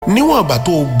níwọ̀n àgbà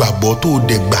tó gbàgbọ́ tó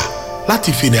dẹ̀gbà láti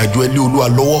fi ìrìn àjò ẹ lé Olúwa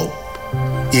lọ́wọ́,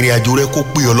 ìrìn àjò rẹ kó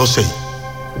pé ọ lọ́sẹ̀ yìí.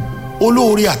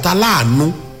 Olóore àtàláàánú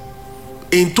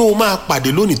èyí tó máa pàdé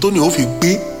lónìí tó ní ó fi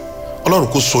gbé, Ọlọ́run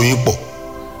kó so yín pọ̀,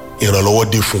 ìrànlọ́wọ́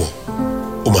dé fún ọ,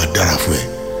 ó máa dára fún ẹ.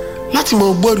 Láti mọ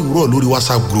gbọ́ ìrúrọ̀ lórí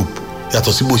WhatsApp group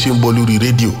yàtọ̀ sí bó ṣe ń gbọ́ lórí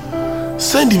rédíò,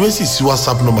 send message sí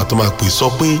WhatsApp number tó máa pè sọ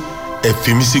pé ẹ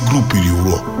fi mí sí group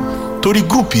ìrúrọ̀, torí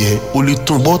group yẹn o lè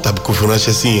tún bọ́ tàbí kó fi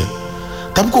ránṣẹ́ sí yẹn,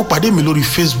 tàbí kó pàdé mi lórí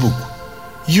Facebook,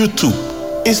 YouTube,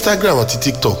 Instagram àti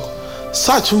TikTok.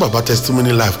 Search fún Baba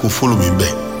Testimony Live kó follow mi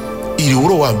bẹ́ẹ̀.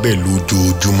 Ìrúrọ̀ wà bẹ́ẹ̀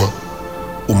lójoojúmọ́,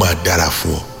 ó máa dára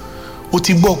fún ọ. O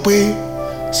ti gbọ́ pé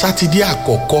sátidé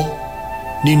àkọ́kọ́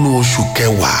nínú oṣù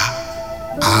kẹwàá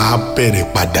á bẹ̀rẹ̀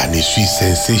padà ní Sweet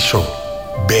Sensation.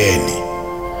 Bẹ́ẹ̀ ni,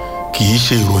 kì í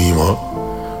ṣe ìròyìn mọ́.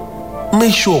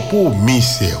 Make sure pé o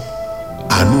miss ẹ̀,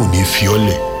 àánú ò ní fi ọ́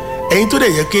lẹ̀. Ẹ̀yin tó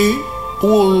dẹ̀ yẹ pé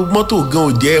owó mọ́tò gan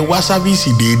ò jẹ́ wá sáfíìsì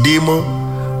déédéé mọ́,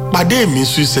 pàdé mi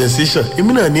Sweet Sensation,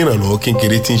 èmi náà ní ìrànlọ́wọ́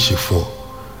kékeré tí ń ṣe fún ọ.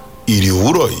 Ìrì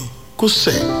òwúrọ̀ yìí kó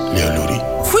sẹ̀ lé ọ lórí.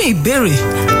 Fún ìbéèrè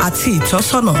àti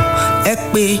ìtọ́sọ́nà ẹ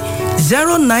pè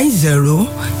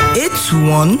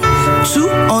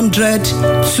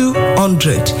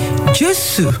 090-81-200-200.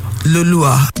 Jésù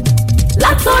lolúwa.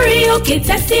 Látòrí òkè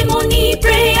Testimony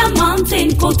Prayer Mountain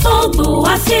kò tó gbò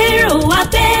wá sérò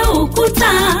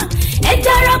Abẹ́òkúta. Ẹ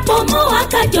darapọ̀ mọ́ wa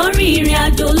ká jọ rin ìrìn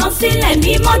àjò lọ sílẹ̀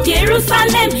mímọ́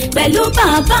Jerusalem pẹ̀lú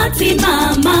bàbá àti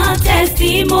màmá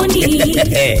Testimony.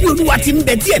 Olúwa ti ń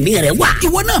bẹ tí ẹ̀mí rẹ̀ wà.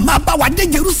 Ìwọ náà máa bá wa dé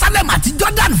Jerusalem àti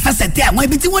Jordan fẹsẹ̀ tẹ àwọn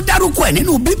ibi tí wọ́n dárúkọ ẹ̀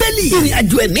nínú Bíbélì. Ìrìn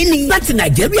àjò ẹ̀mí ni láti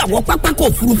Nàìjíríà wọ pápákọ̀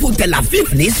òfurufú Tel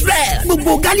Aviv ní Israel.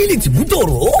 Gbogbo Gálílì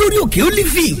tìbútòrò lórí òkè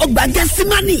Olifi, ọgbà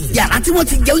Gẹ́símánì, yàrá tí wọ́n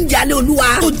ti jẹ oúnjẹ alẹ́ Olúwa,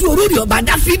 ojú orórì ọba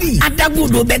Dáfídì,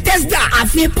 adágúndò Bethesda,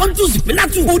 ààfin Pontus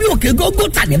Pilatu, orí òkè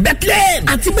Gógótà ní Bethlehem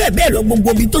àti bẹ́ẹ̀ bẹ́ẹ̀ lọ.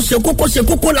 Gbogbo ibi tó ṣe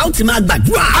kókó la ó ti máa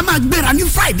gbàdúrà. A máa gbéra ní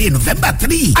Friday November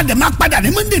 3, a dẹ̀ máa padà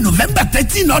ní Monday November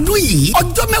 13 ọdún yìí.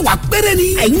 Ọjọ́ mẹ́wàá péré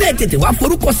ni. Ẹ̀yin náà tètè wá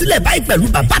forúkọ sílẹ̀ báyìí pẹ̀lú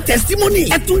Baba Testimony.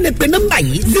 Ẹ tún lè pe nọ́mbà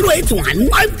yìí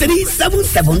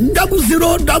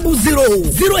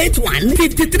 081-5377-0000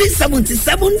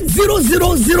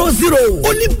 081-5377-0000.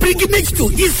 Only pilgrimage to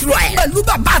Israel. Pẹ̀lú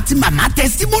bàbá àti màmá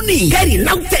Testimony. Kẹ́rì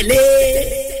láwùtẹ̀lé.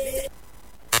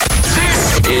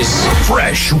 Is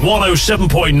Fresh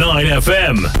 107.9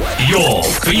 FM, your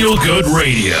feel-good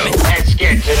radio. Let's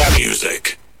get to the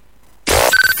Music.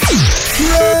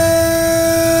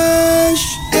 Fresh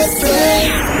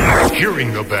FM.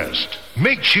 Hearing the best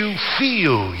makes you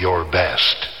feel your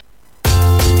best.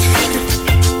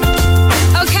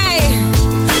 Okay,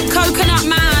 Coconut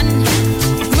Man,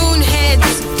 Moonheads,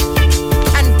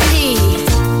 and P.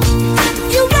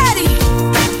 You ready?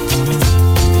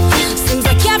 Seems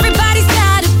like everybody's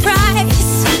got a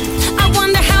price. I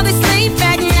wonder how they sleep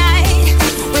at night.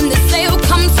 When the sale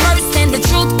comes first and the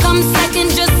truth comes second,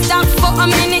 just stop for a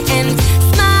minute and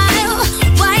smile.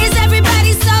 Why is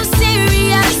everybody so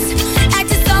serious?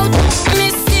 Acting so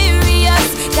mysterious.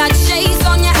 Got shades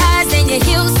on your eyes and your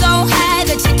heels so high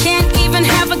that you can't even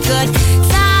have a good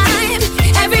time.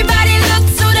 Everybody look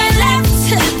to the left.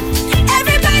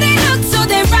 Everybody look to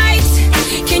the right.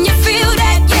 Can you feel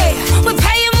that? Yeah, we're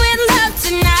paying with love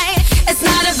tonight. It's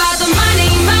not about the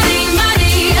money, money,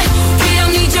 money. We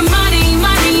don't need your money,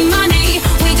 money, money.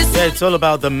 We just It's all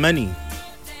about the money.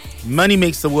 Money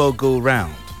makes the world go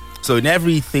round. So in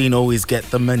everything, always get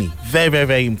the money. Very, very,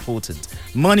 very important.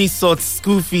 Money sorts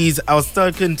school fees. I was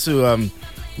talking to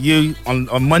you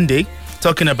on Monday,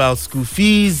 talking about school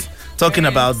fees, talking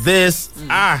about this.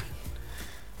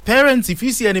 Parents, if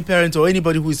you see any parent or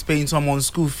anybody who is paying someone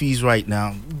school fees right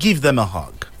now, give them a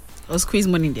hug. Or squeeze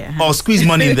money in their hands. Or squeeze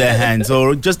money in their hands.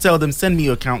 Or just tell them, send me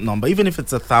your account number, even if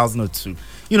it's 1,000 or 2.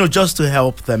 You know, just to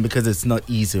help them because it's not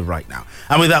easy right now.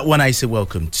 And with that one, I say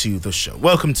welcome to the show.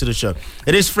 Welcome to the show.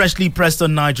 It is freshly pressed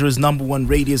on Nigeria's #1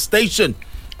 radio station.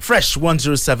 Fresh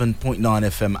 107.9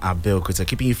 FM Abeokuta.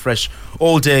 Keeping you fresh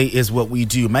all day is what we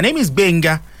do. My name is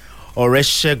Benga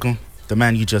Oreshegun, the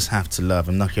man you just have to love.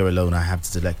 I'm not here alone. I have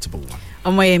the delectable one.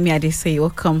 Omoyemi Adesei,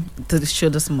 welcome to the show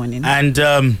this morning. And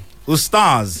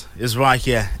Ustaz is right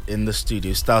here in the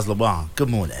studio. Ustaz Labar, good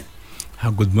morning.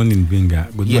 Good morning, Benga.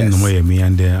 Good morning, Omoyemi,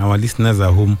 and our listeners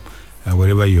at home,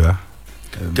 wherever you are.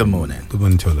 Good morning. Good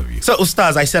morning to all of you. So,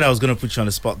 Ustaz, I said I was going to put you on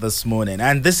the spot this morning,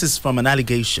 and this is from an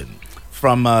allegation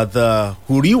from the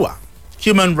Huriwa,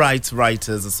 Human Rights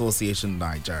Writers Association of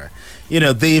Nigeria. You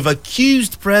know, they've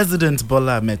accused President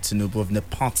Bola Ahmed Tinubu of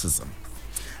nepotism.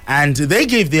 And they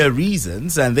gave their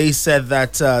reasons, and they said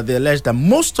that they alleged that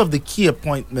most of the key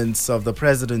appointments of the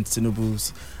President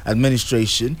Tinubu's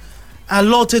administration are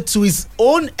allotted to his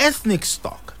own ethnic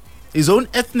stock. his own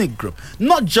ethnic group,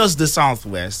 not just the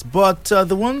Southwest, but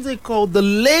the ones they call the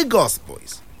Lagos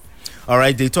boys. All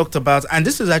right, they talked about, and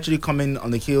this is actually coming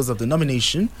on the heels of the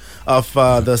nomination of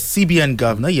the CBN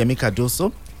governor, Yemi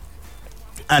Cardoso.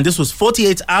 And this was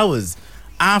 48 hours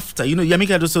after, Yemi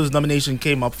Cardoso's nomination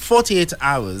came up 48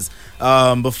 hours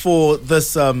before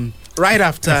this, right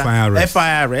after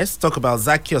FIRS. Talk about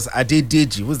Zacchaeus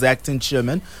Adedeji, who's the acting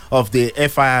chairman of the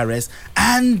FIRS.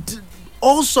 And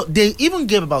also, they even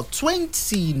gave about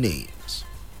 20 names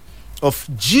of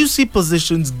juicy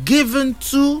positions given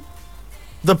to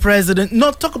the president.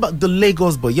 Not talk about the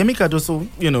Lagos boy. Yemi Cardoso,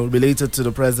 related to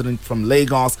the president from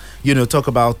Lagos. Talk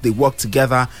about they work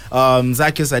together.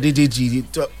 Zacchaeus Adedeji,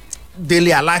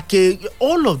 Dele Alake,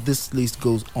 all of this list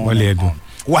goes on. Wale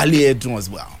Edun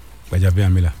as well.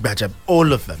 Bajab,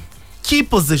 all of them. Key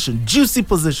position, juicy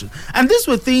position. And these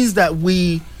were things that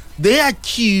they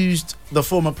accused the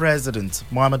former president,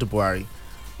 Muhammadu Buhari.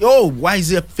 Why is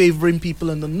he favoring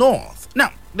people in the north?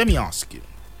 Now, let me ask you.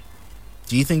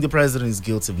 Do you think the president is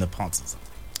guilty of nepotism?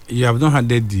 You have not heard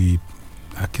the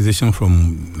accusation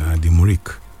from the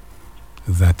Murik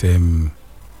that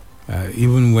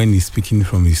even when he's speaking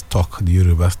from his talk, the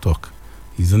Yoruba stock,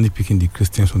 he's only picking the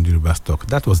Christians from the Yoruba stock.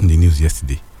 That was in the news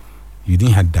yesterday. You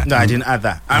didn't have that. No, I didn't have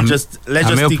that. I'm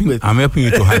helping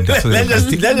you to have that so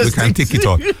that we can take it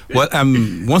on. Well,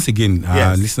 once again,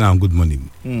 listener, good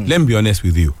morning. Let me be honest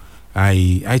with you.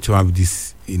 I too have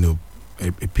this,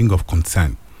 a ping of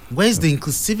concern. Where's the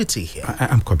inclusivity here?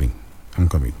 I'm coming.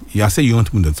 You are saying you want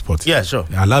to move on the spot. Yeah, sure.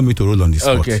 Allow me to roll on the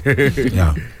spot. Okay.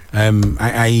 Yeah.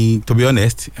 I to be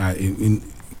honest, in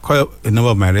quite a number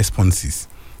of my responses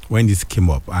when this came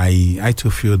up, I too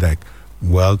feel like,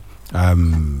 well,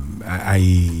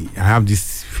 I have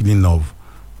this feeling of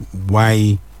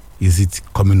why is it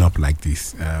coming up like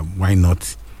this? Why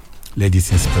not let this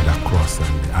spread across?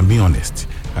 And I'm being honest.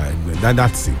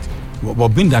 That's it. But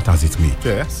being that as it may,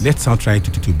 yes, let's not try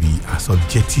to be as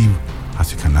objective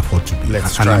as we can afford to be.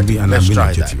 Let's try. I'm being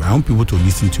objective. I want people to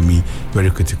listen to me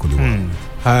very critically.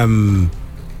 Number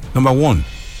one,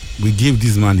 we gave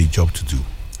this man a job to do.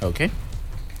 Okay.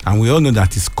 And we all know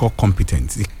that his core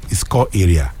competence, his core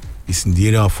area, is in the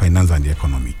area of finance and the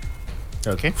economy.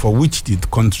 Okay. For which the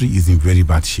country is in very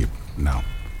bad shape now.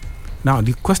 Now,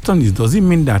 the question is, does it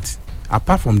mean that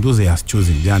apart from those he has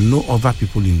chosen, there are no other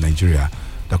people in Nigeria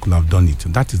that could have done it?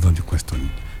 That is not the question.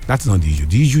 That's not the issue.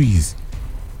 The issue is,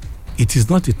 it is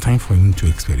not a time for him to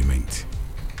experiment.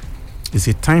 It's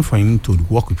a time for him to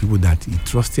work with people that he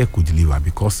trusted could deliver,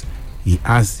 because he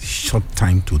has short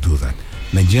time to do that.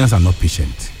 Nigerians are not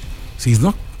patient. So he's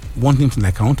not wanting to,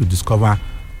 I want to discover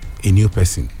a new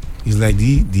person. It's like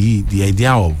the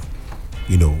idea of,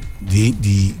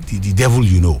 the devil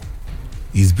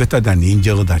is better than the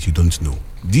angel that you don't know.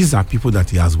 These are people that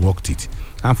he has worked it.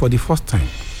 And for the first time,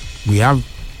 we have,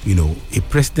 a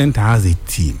president has a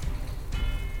team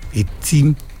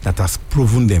that has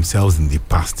proven themselves in the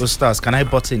past. So, Stars, can I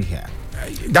butt in here?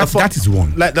 That is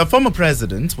one. Like the former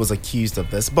president was accused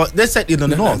of this, but they said in the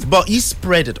north, but he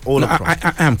spread it all across.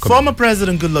 I am former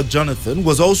President Goodluck Jonathan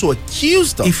was also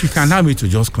accused of If you can allow me to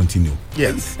just continue.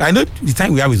 Yes. I know the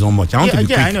time we have is not much. I want to be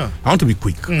quick. I know. I want to be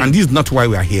quick. And this is not why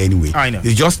we are here anyway. I know.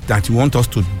 It's just that you want us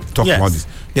to talk about this.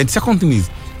 Then the second thing is,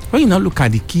 when you now look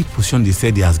at the key position they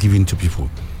said he has given to people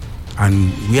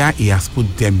and where he has put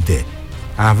them there,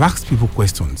 I have asked people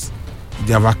questions.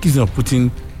 They have accused him of putting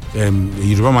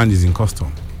Yoruba man is in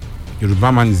custom, Yoruba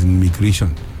man is in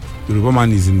immigration, Yoruba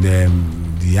man is in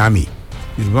the army,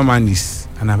 Yoruba man is,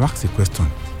 and I've asked a question: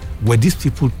 were these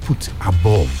people put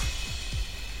above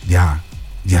their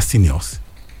seniors?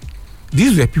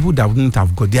 These were people that wouldn't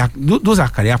have got. Those are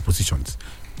career positions.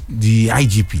 The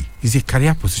IGP is a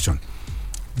career position.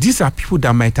 These are people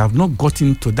that might have not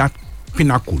gotten to that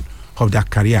pinnacle of their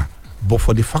career, but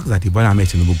for the fact that Bola Ahmed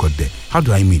Tinubu got there. How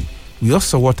do I mean? We all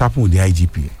saw what happened with the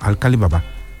IGP, Alkali Baba,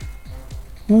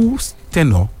 whose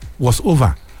tenure was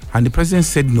over, and the president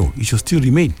said no, he should still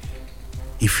remain.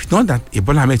 If not that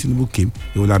Bola Ahmed Tinubu came,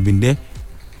 he would have been there.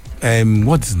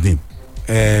 What's his name?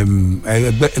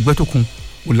 Egbetokun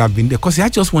would have been there, because he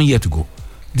had just 1 year to go.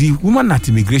 The woman at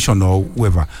immigration or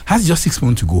whoever has just 6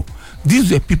 months to go.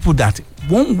 These were people that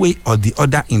one way or the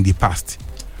other in the past,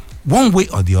 one way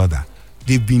or the other,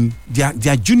 they've been,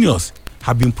 their juniors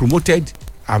have been promoted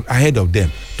ahead of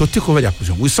them to take over their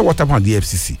position. We saw what happened at the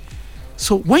FCC.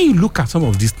 So when you look at some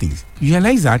of these things, you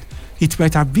realize that it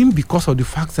might have been because of the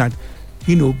fact that,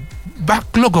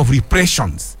 backlog of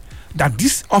repressions that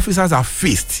these officers have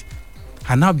faced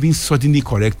are now being suddenly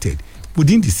corrected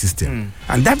within the system.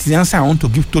 And that's the answer I want to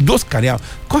give to those career,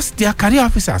 because they are career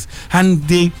officers and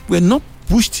they were not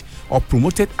pushed or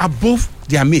promoted above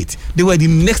their mate. They were the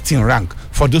next in rank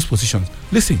for those positions.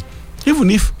 Listen, even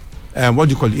if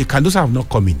Cardoso have not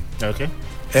come in. Okay.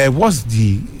 Was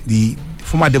the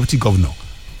former deputy governor?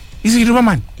 He's a Yoruba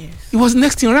man. Yes. He was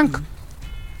next in rank.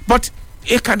 But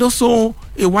Cardoso,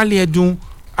 Wale Edun,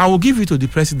 I will give it to the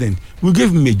president. We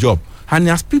gave him a job. And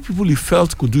as people he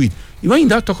felt could do it. When you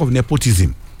now talk of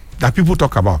nepotism that people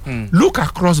talk about, look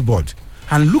across board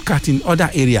and look at in other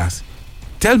areas.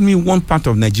 Tell me one part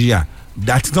of Nigeria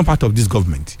that is not part of this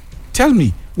government. Tell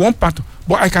me one part.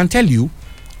 But I can tell you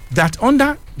that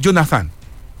under Jonathan,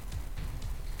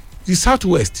 the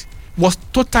Southwest was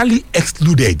totally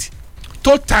excluded.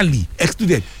 Totally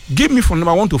excluded. Give me from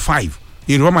number 1 to 5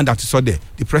 in Roman that you saw there.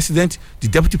 The president, the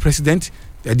deputy president,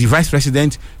 the vice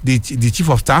president, the chief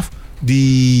of staff,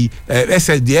 the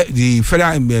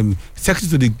federal secretary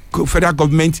to the federal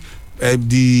government,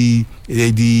 the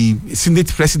Senate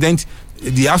president,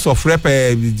 the House of Rep,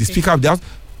 the Speaker of the House.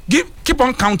 Keep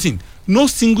on counting. No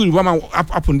single woman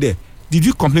happened there. Did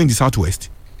you complain in the Southwest?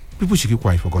 People should keep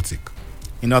quiet, for God's sake.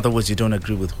 In other words, you don't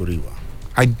agree with Huriwa?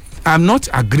 I'm not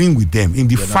agreeing with them in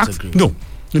the fact. No,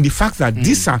 in the fact that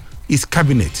this is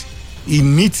cabinet.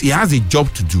 He has a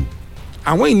job to do.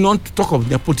 And when you not talk of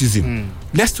nepotism,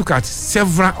 let's look at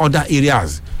several other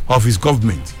areas of his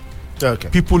government. Okay.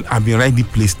 People have been rightly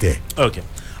placed there. Okay.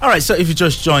 All right, so if you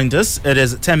just joined us, it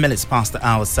is 10 minutes past the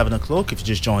hour, 7 o'clock. If you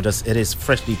just joined us, it is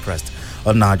Freshly Pressed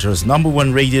on Nigeria's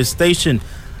 #1 radio station.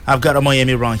 I've got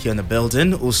Amoyemi right here in the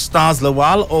building. Ustaz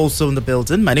Lawal also in the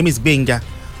building. My name is Binga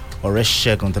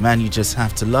Oreshegun, the man you just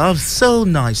have to love. So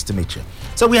nice to meet you.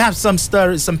 So we have some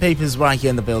papers right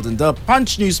here in the building. The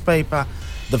Punch newspaper,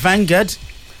 the Vanguard,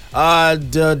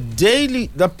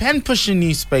 the Pen Pushing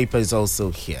newspaper is also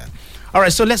here. All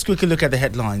right, so let's quickly look at the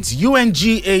headlines.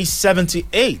 UNGA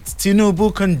 78,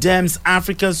 Tinubu condemns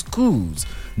Africa's coups,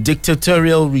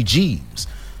 dictatorial regimes.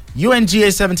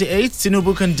 UNGA 78,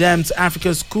 Tinubu condemns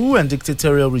Africa's coup and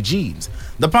dictatorial regimes.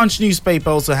 The Punch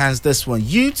newspaper also has this one.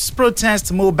 Youths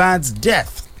protest Mohbad's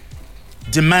death,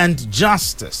 demand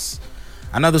justice.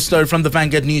 Another story from the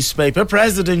Vanguard newspaper,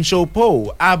 presidential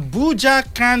poll.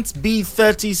 Abuja can't be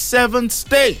 37th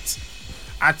state.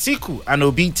 Atiku and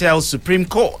Obi tells Supreme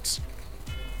Court.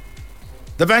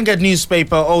 The Vanguard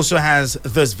newspaper also has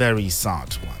this very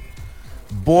sad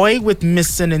one. Boy with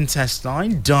missing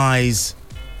intestine dies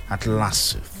at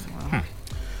Lassuth.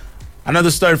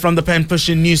 Another story from the Pen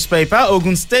Pushing newspaper.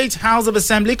 Ogun State House of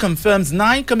Assembly confirms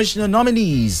 9 commissioner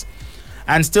nominees.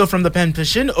 And still from the Pen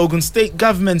Pushing, Ogun State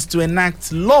government to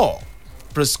enact law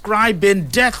prescribing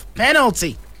death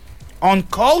penalty on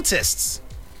cultists.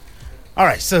 All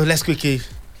right, so let's quickly.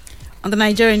 On the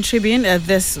Nigerian Tribune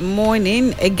this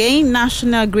morning, again,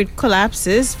 national grid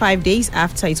collapses 5 days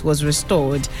after it was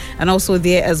restored. And also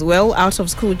there as well, out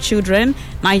of school children,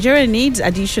 Nigeria needs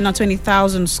additional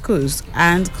 20,000 schools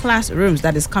and classrooms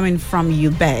that is coming from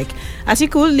UBEC.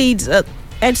 Atiku leads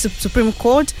Supreme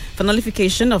Court for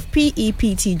nullification of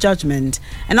PEPT judgment.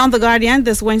 And on The Guardian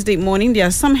this Wednesday morning, there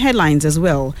are some headlines as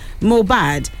well.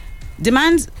 Mohbad.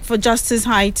 Demands for justice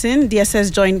heightened.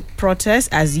 DSS joined protests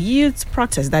as youths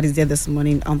protest. That is there this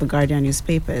morning on the Guardian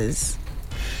newspapers.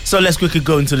 So let's quickly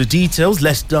go into the details.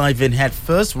 Let's dive in head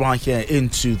first right here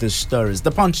into the stories.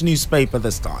 The Punch newspaper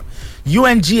this time.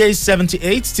 UNGA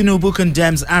 78, Tinubu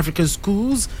condemns Africa's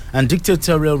coups and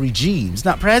dictatorial regimes.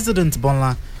 Now, President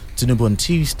Bola Tinubu on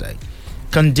Tuesday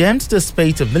condemned the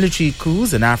spate of military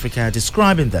coups in Africa,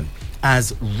 describing them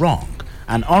as wrong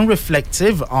and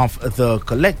unreflective of the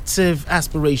collective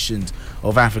aspirations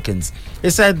of Africans. He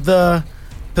said the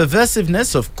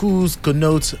perversiveness of coups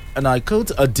connotes, and I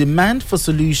quote, a demand for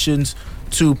solutions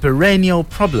to perennial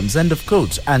problems, end of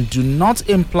quote, and do not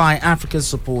imply Africa's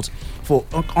support for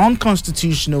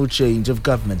unconstitutional change of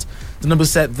government. Tinubu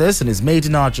said this in his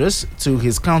maiden address to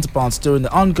his counterparts during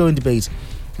the ongoing debate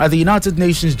at the United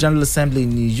Nations General Assembly in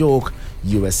New York,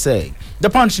 USA. The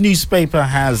Punch newspaper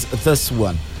has this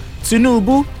one.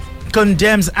 Tinubu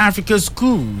condemns Africa's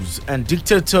coups and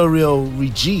dictatorial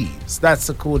regimes. That's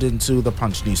according to the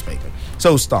Punch newspaper.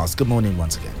 So, Stars, good morning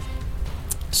once again.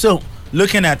 So,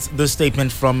 looking at the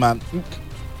statement from,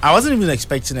 I wasn't even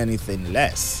expecting anything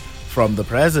less from the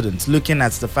president, looking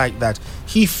at the fact that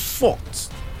he fought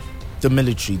the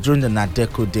military during the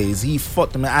Nadeko days. He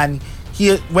fought them, and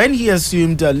when he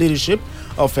assumed leadership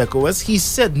of ECOWAS, he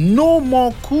said no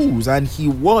more coups, and he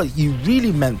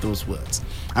really meant those words.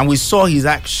 And we saw his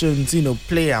actions,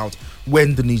 play out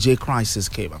when the Niger crisis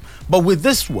came up. But with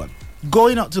this one,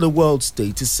 going out to the world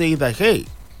stage to say that, hey,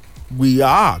 we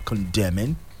are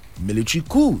condemning military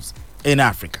coups in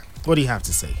Africa. What do you have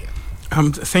to say here?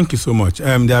 Thank you so much. There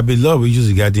have been a lot of issues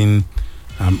regarding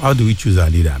how do we choose our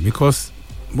leader? Because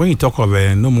when you talk of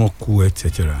no more coup,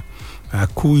 etc.,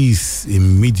 coup is a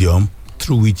medium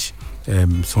through which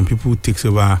some people takes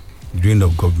over the reign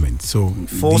of government. So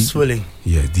forcefully.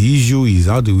 The issue is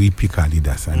how do we pick our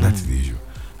leaders, and that's the issue.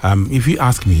 If you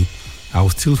ask me, I will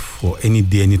still for any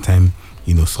day, anytime,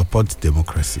 support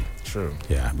democracy. True.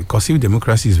 Yeah, because if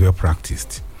democracy is well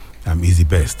practiced, is the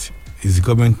best. It's the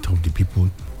government of the people,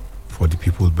 for the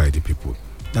people, by the people.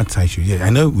 That's how it should. Yeah, I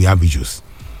know we have issues.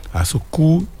 So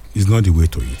coup is not the way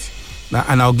to it. Now,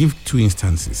 and I'll give 2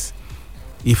 instances.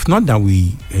 If not that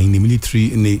we in the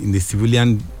military, in the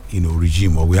civilian,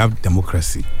 regime, or we have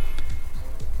democracy,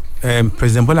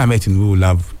 President Bola Ahmed Tinubu will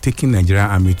have taken Nigerian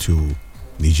army to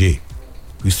Niger.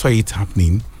 We saw it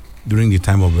happening during the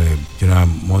time of General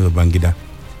Moyo Bangida.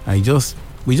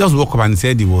 We just woke up and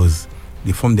said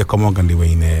they formed the Commonwealth and they were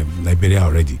in Liberia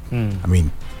already.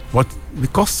 But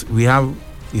because we have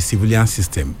a civilian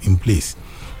system in place,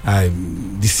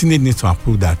 the Senate needs to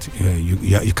approve that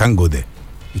you can't go there.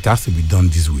 It has to be done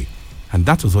this way. And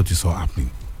that was what you saw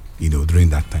happening, during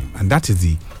that time. And that is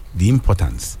the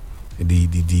importance, the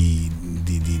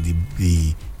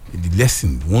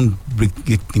lesson, one big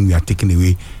thing we are taking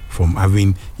away from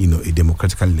having, a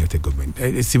democratically elected government.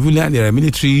 A civilian, a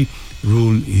military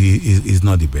rule is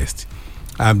not the best.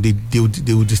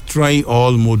 They will destroy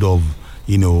all mode of,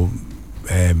 human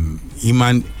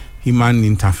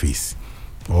interface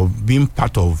or being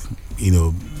part of,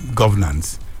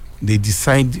 governance. They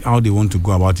decide how they want to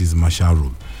go about his martial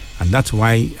rule. And that's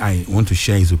why I want to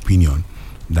share his opinion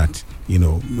that,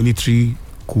 military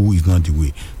coup is not the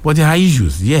way. But there are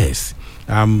issues, yes.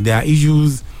 There are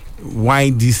issues why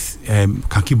these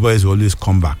khaki boys will always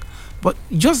come back. But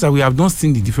just that we have not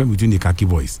seen the difference between the khaki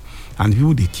boys and the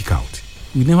people they kick out.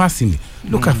 We've never seen it.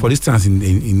 Look at, for instance,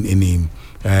 in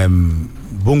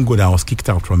Bongo that was kicked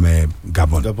out from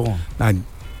Gabon. Now,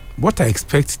 what I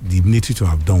expect the military to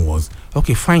have done was,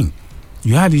 okay, fine,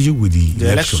 you had issue with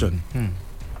the election.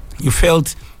 You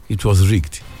felt it was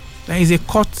rigged. There is a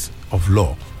court of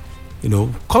law.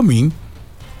 Come in,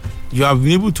 you have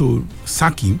been able to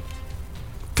sack him.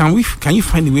 Can you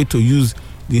find a way to use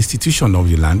the institution of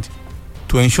the land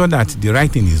to ensure that the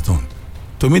right thing is done?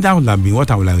 To me, that would have been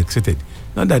what I would have expected.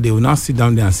 Not that they will now sit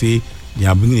down there and say they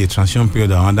are bringing a transition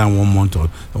period of under 1 month or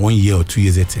 1 year or 2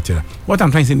 years, etc. What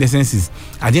I'm trying to say in essence is,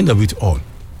 at the end of it all,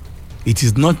 it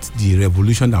is not the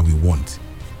revolution that we want.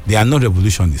 They are not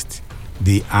revolutionists.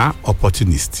 They are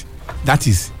opportunists. That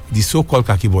is the so-called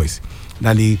khaki boys.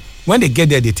 That when they get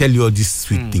there, they tell you all these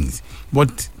sweet things.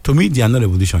 But to me, they are not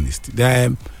revolutionists.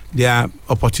 They are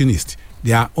opportunists.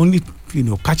 They are only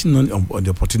catching on the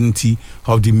opportunity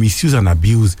of the misuse and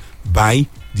abuse by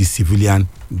the civilian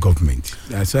government.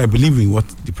 So I believe in what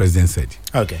the president said.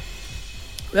 Okay.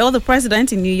 Well, the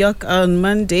president in New York on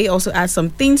Monday also had some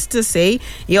things to say.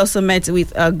 He also met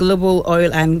with a global oil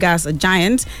and gas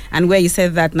giant, and where he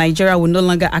said that Nigeria will no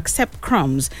longer accept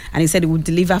crumbs, and he said it would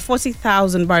deliver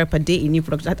 40,000 barrels per day in new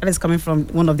production. That is coming from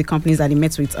one of the companies that he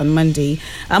met with on Monday.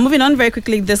 Moving on very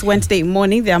quickly, this Wednesday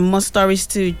morning, there are more stories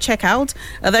to check out.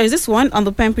 There is this one on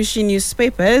the pen pushing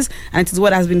newspapers, and it is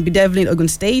what has been bedeviling Ogun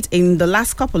State in the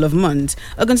last couple of months.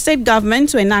 Ogun State government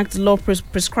to enact law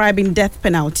prescribing death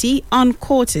penalty on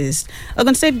court.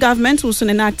 Ogun State government will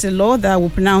soon enact a law that will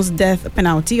pronounce death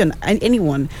penalty on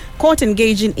anyone caught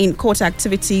engaging in court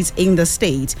activities in the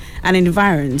state and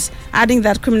environs, adding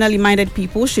that criminally minded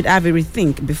people should have a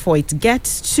rethink before it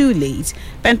gets too late.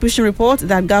 Pen pushing report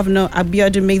that Governor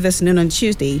Abiodun made this known on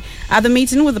Tuesday at the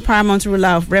meeting with the paramount ruler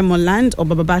of Remo Land,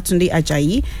 Babatunde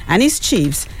Ajayi, and his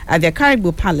chiefs at their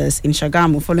Caribou Palace in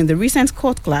Shagamu following the recent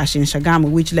court clash in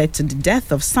Shagamu, which led to the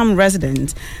death of some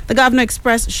residents. The governor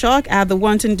expressed shock at the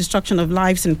wanton destruction of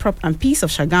lives and peace of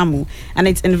Shagamu and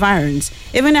its environs,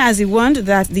 even as he warned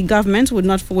that the government would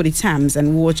not fold its arms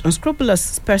and watch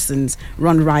unscrupulous persons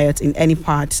run riot in any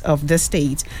part of the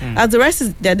state. The rest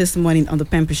is there this morning on the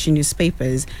Pen pushing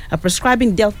newspapers,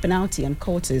 prescribing death penalty on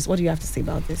courts. What do you have to say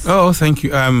about this? Oh, thank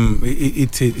you.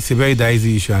 It's a very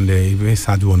dicey issue and a very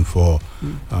sad one for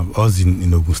us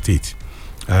in Ogun State.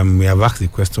 We have asked the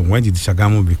question, when did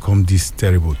Shagamu become this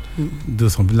terrible? Though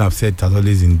some people have said it has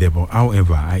always been there, but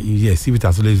however, yes, if it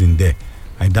has always been there,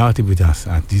 I doubt if it has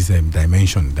at this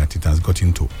dimension that it has got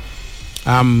into.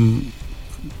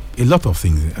 A lot of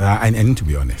things, I need to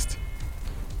be honest.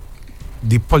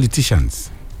 The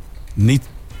politicians need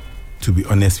to be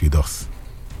honest with us.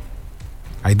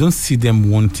 I don't see them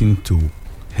wanting to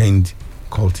end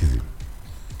cultism.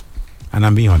 And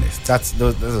I'm being honest.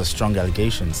 Those are strong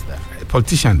allegations there.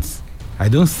 Politicians, I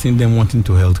don't see them wanting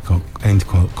to end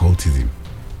cultism.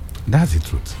 That's the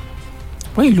truth.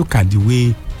 When you look at the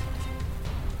way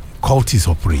cultists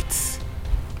operate.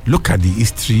 Look at the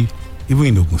history, even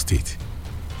in Ogun State.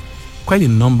 Quite a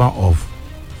number of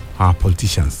our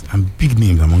politicians and big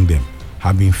names among them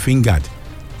have been fingered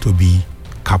to be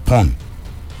capon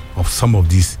of some of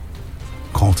these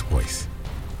cult boys.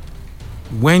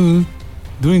 When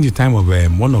during the time of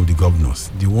one of the governors,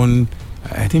 the one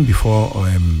I think before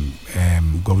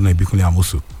Governor Ibikunle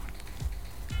Amosu,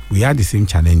 we had the same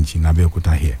challenge in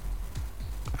Abeokuta here.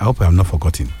 I hope I have not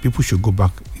forgotten. People should go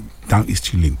back down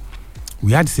East Lane.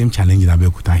 We had the same challenge in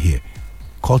Abeokuta here.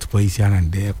 Cult boys here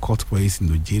and there, cult boys in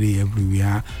Nigeria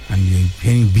everywhere, and you're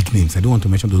hearing big names. I don't want to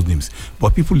mention those names,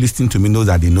 but people listening to me know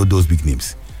that they know those big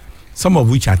names. Some of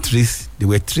which are traced, they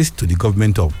were traced to the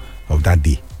government of that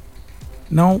day.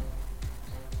 Now,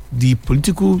 there's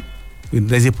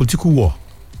a political war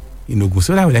in Ogun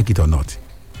State, whether we like it or not.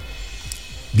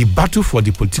 The battle for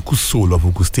the political soul of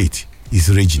Ogun State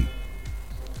is raging.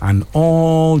 And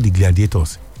all the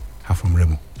gladiators are from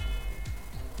Remo.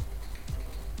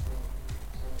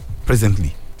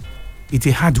 Presently, it's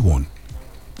a hard one.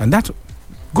 And that,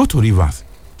 go to Rivers,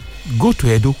 go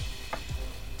to Edo,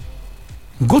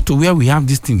 go to where we have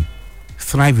this thing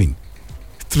thriving,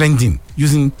 trending,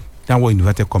 using that word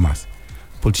inverted commas.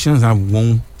 Politicians have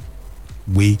one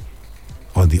way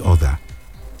or the other,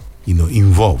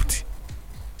 involved.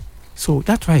 So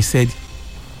that's why I said,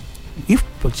 if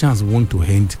politicians want to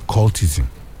end cultism,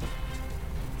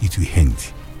 it will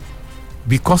end.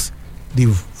 Because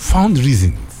they've found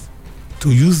reasons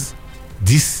to use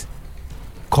these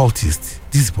cultists,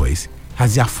 these boys,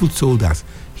 as their foot soldiers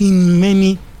in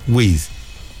many ways.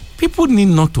 People need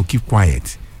not to keep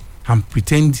quiet and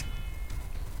pretend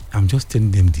I'm just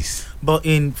telling them this. But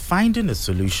in finding a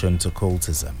solution to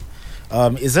cultism,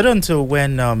 is it until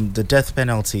when the death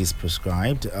penalty is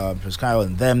prescribed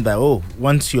on them that,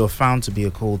 once you're found to be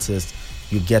a cultist,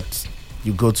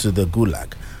 you go to the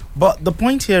gulag? But the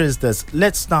point here is this: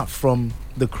 let's start from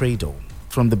the cradle,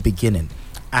 from the beginning,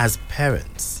 as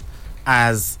parents,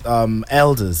 as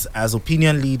elders, as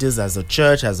opinion leaders, as a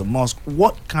church, as a mosque.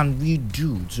 What can we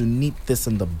do to nip this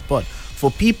in the bud for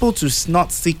people to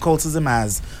not see cultism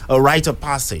as a rite of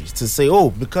passage, to say,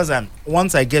 because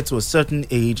once I get to a certain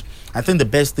age, I think the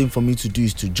best thing for me to do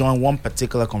is to join one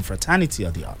particular confraternity or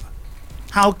the other?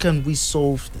 How can we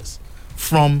solve this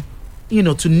from,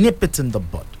 to nip it in the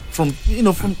bud, from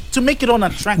to make it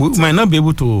unattractive? We might not be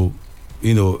able to,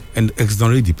 and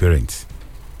exonerate the parents,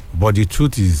 but the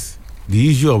truth is,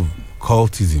 the issue of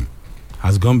cultism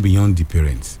has gone beyond the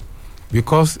parents,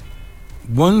 because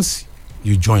once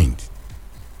you joined,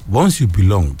 once you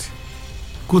belonged,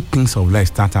 good things of life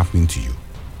start happening to you.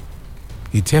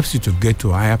 It helps you to get to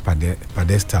a higher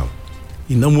pedestal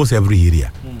in almost every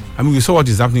area. I mean, we saw what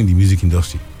is happening in the music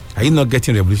industry. Are you not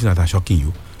getting revolutions that are shocking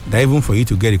you? That even for you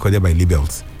to get recorded by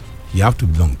labels, you have to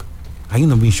belong. Are you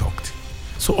not being shocked?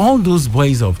 So all those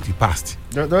boys of the past,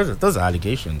 those are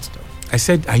allegations, though. I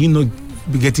said, are you not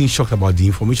getting shocked about the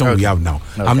information we have now?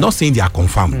 Okay. I'm not saying they are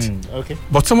confirmed. Okay.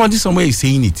 But somebody somewhere is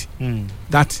saying it.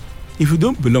 That if you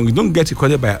don't belong, you don't get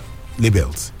recorded by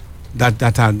labels that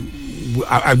are,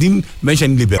 I didn't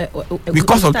mention label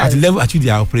because of at the level at which they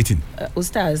are operating.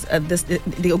 Ustaz,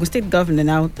 the Ogun State governor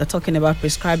now are talking about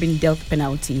prescribing death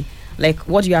penalty. Like,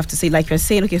 what do you have to say? Like, you're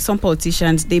saying, okay, some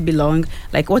politicians, they belong.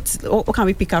 Like, what can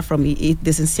we pick up from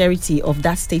the sincerity of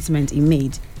that statement he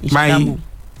made in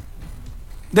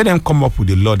Let them come up with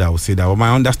a law that will say that. Well,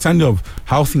 my understanding of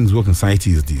how things work in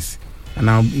society is this, and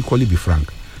I'll equally be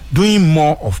frank: doing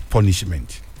more of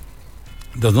punishment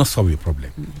does not solve a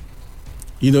problem.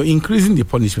 Increasing the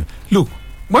punishment. Look,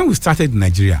 when we started in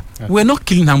Nigeria, we're not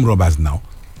killing armed robbers now.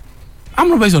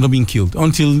 Armed robbers are not being killed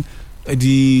until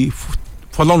the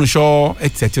Folorunsho,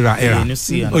 etc. era,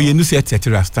 Yenusi,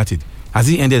 etc. started. Has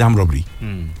it ended armed robbery?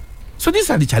 So these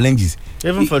are the challenges.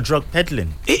 Even for drug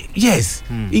peddling. Yes.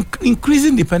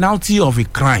 Increasing the penalty of a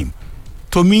crime,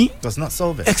 to me, does not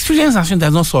solve it. Experience action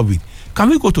does not solve it. Can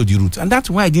we go to the roots? And that's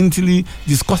why I didn't really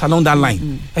discuss along that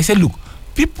line. I said, look,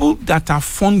 people that are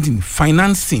funding,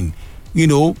 financing,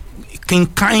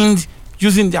 kind,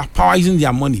 using their power, using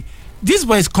their money, these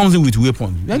boys comes in with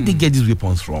weapons. Where they get these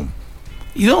weapons from?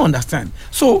 You don't understand.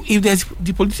 So if there's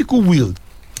the political will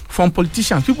from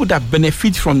politicians, people that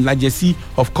benefit from the legacy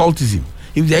of cultism,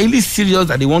 if they're really serious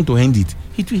that they want to end it,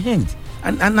 it will end.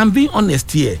 And I'm being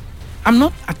honest here. I'm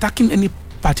not attacking any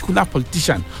particular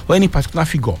politician or any particular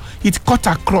figure. It's cut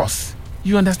across.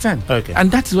 You understand? Okay.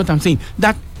 And that is what I'm saying.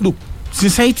 That, look,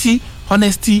 sincerity,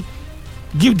 honesty,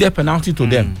 give their penalty to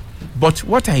them. But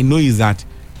what I know is that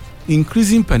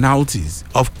increasing penalties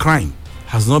of crime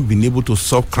has not been able to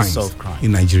solve crimes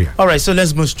in Nigeria. All right, so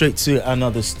let's move straight to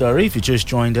another story. If you just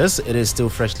joined us, it is still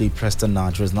freshly pressed on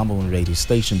Nigeria's #1 radio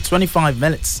station. 25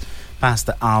 minutes past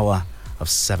the hour of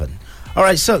 7. All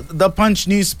right, so the Punch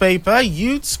newspaper,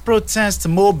 youths protest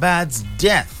Mohbad's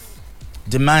death,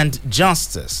 demand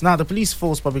justice. Now, the police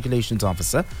force public relations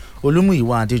officer,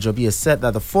 Olumuyiwa Adejobi, has said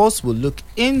that the force will look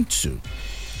into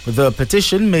the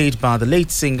petition made by the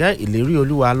late singer Ileri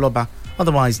Oluwaloba,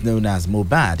 otherwise known as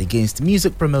Mohbad, against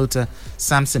music promoter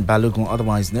Samson Balogun,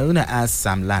 otherwise known as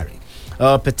Sam Larry.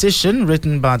 A petition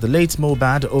written by the late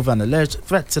Mohbad over an alleged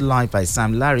threat to life by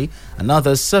Sam Larry and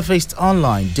others surfaced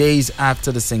online days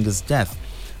after the singer's death.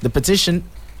 The petition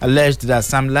alleged that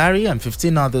Sam Larry and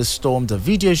 15 others stormed a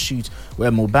video shoot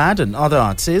where Mohbad and other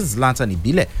artists, Zlatan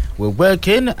Ibile, were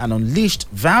working and unleashed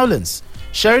violence.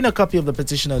 Sharing a copy of the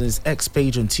petition on his X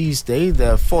page on Tuesday,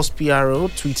 the Force PRO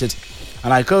tweeted,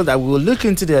 and I quote, that we will look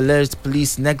into the alleged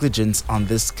police negligence on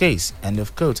this case, end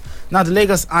of quote. Now, the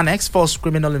Lagos Annex Force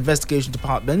Criminal Investigation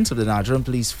Department of the Nigerian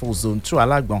Police Force Zone 2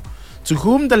 Alagbon, to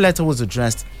whom the letter was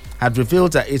addressed, had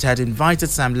revealed that it had invited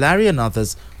Sam Larry and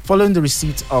others following the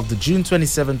receipt of the June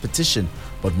 27 petition,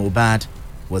 but Mohbad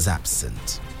was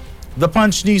absent. The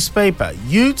Punch newspaper,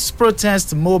 youths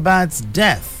protest Mohbad's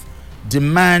death,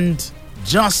 demand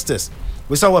justice.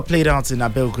 We saw what played out in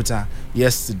Abeokuta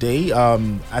yesterday.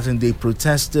 I think they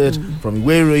protested from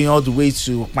Iweroyin all the way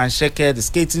to Mansheke, the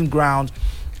skating ground,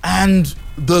 and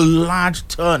the large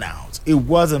turnout. It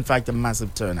was, in fact, a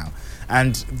massive turnout.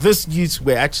 And this youth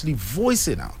were actually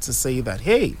voicing out to say that,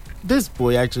 hey, this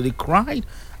boy actually cried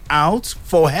out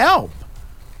for help.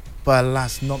 But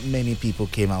alas, not many people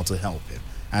came out to help him.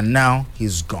 And now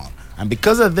he's gone. And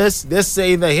because of this, they're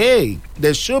saying that, hey,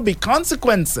 there should be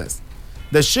consequences.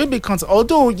 There should be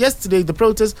although yesterday the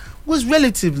protest was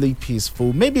relatively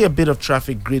peaceful, maybe a bit of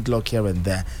traffic gridlock here and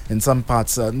there in some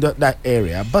parts that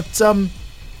area. But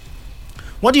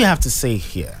what do you have to say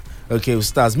here? Okay,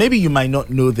 Ustaz, maybe you might not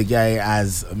know the guy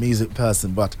as a music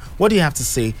person, but what do you have to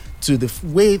say to the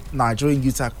way Nigerian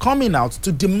youths are coming out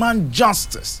to demand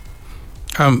justice?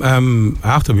 I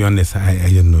have to be honest, I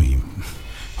didn't know him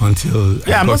until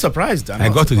I'm not surprised. I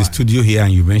got to the studio here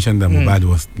and you mentioned that Mohbad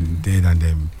was dead,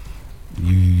 and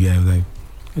you like,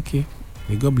 okay,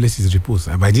 may God bless his repose.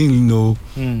 But I didn't know.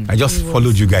 I just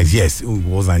followed you guys. Yes, it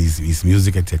was his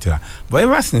music, etc. But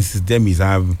ever since his demise,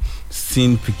 I've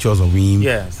seen pictures of him.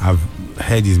 Yes, I've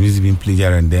heard his music being played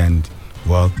here and there. And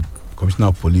well, Commissioner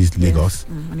of Police Lagos,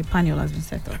 and a panel has been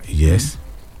set up. Yes,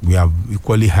 we have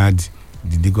equally had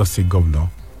the Lagos State Governor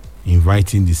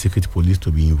inviting the secret police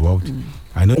to be involved.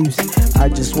 I know. I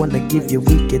just wanna give you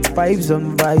wicked vibes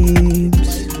on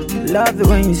vibes. Love the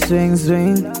way you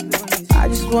swing. I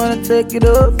just wanna take it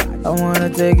up. I wanna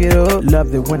take it up.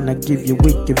 Love it when I give you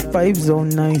wicked vibes all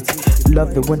night.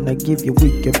 Love it when I give you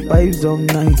wicked vibes all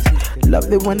night.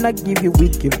 Love it when I give you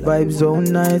wicked vibes all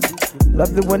night.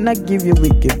 Love it when I give you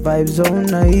wicked vibes all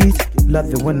night.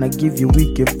 Love it when I give you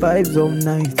wicked vibes all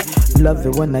night. Love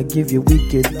it when I give you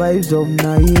wicked vibes all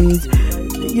night.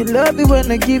 You love it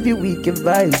when I give you wicked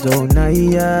vibes all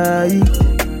night.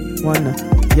 Wanna,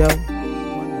 yo.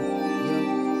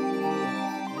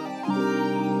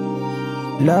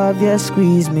 Love, yeah,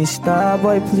 squeeze me, star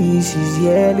boy, please. She's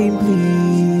yelling,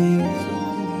 please.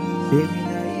 Baby,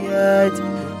 not yet.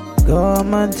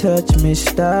 Come and touch me,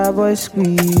 star boy,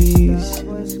 squeeze.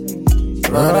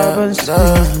 Rub and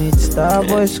squeeze me, star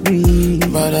boy, squeeze.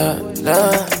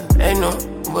 Ain't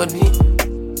nobody.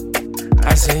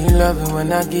 I say you love it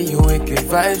when I give you wicked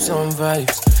vibes on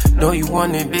vibes. Know you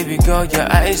want it, baby girl, your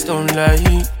eyes don't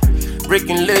lie.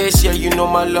 Breaking legs, yeah, you know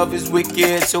my love is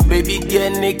wicked. So baby,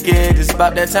 get naked, it's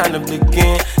about that time to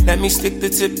begin. Let me stick the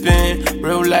tip in,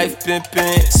 real life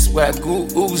pimpin'. Swag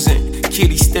oozing,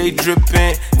 kitty stay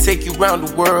drippin'. Take you round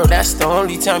the world, that's the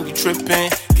only time you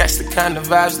trippin'. Catch the kind of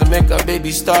vibes that make our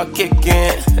baby start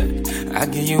kicking. I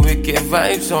give you wicked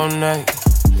vibes all night.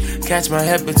 Catch my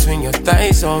head between your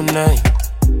thighs all night.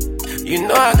 You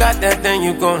know I got that thing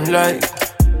you gon' like.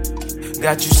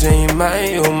 Got you saying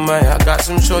my, oh my. I got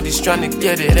some shorties tryna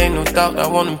get it, ain't no doubt I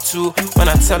want them to. When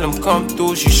I tell them come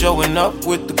through, she showing up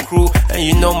with the crew. And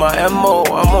you know my MO,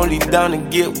 I'm only down to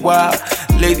get wild.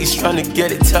 Ladies tryna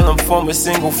get it, tell them form a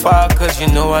single file. Cause you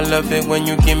know I love it when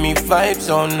you give me vibes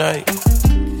all night.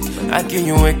 I give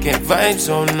you wicked vibes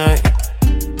all night.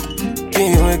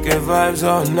 Give you wicked vibes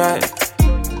all night.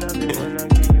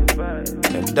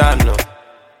 And I know.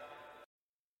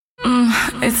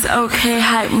 It's okay,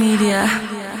 hype media.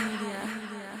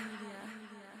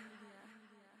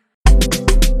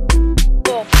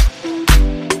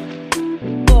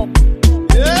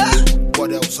 Yeah.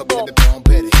 What else up in the brown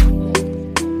Betty?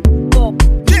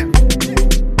 Yeah.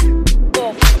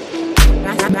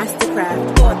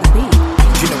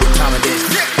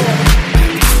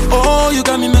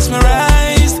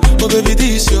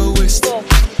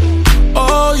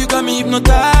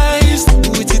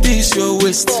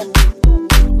 waist.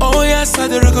 Oh yes, I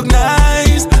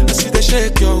recognize. I see they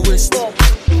shake your waist.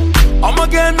 I'ma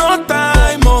get no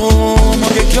time, oh, I'ma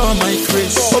get cure my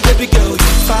craze. Oh baby girl, you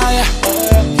fire.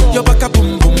 Your back up,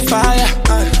 boom boom fire.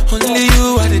 Only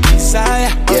you are the desire.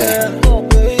 Yeah. Oh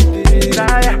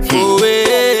yeah.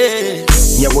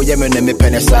 Yeah, well, yeah, me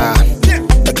penesa.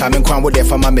 The coming crown with there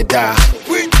for my da.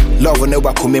 Love will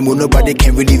never come in, nobody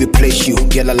can really replace you.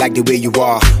 Girl, I like the way you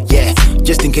are. Yeah,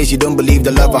 just in case you don't believe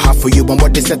the love I have for you, but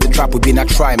what they set the trap would be not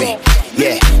try me.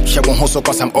 Yeah, she won't hustle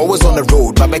cause I'm always on the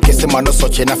road. But I kiss him, I'm not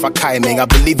such enough for timing. I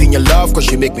believe in your love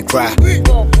cause you make me cry.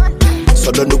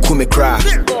 So don't look who me cry.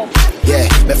 Yeah,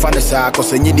 me find the side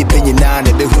cause I need the opinion now and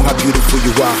they who how beautiful you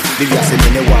are. Baby, I say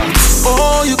me no.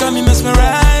 Oh, you got me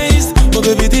mesmerized. Oh,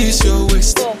 baby, this your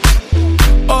waist.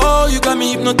 Oh, you got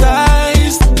me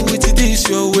hypnotized. With this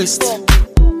your waist.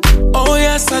 Oh,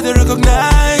 yes, I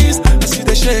recognize. I see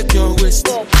they shake your waist.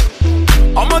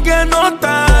 I'ma get no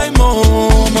time,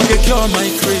 oh, I'ma get cure my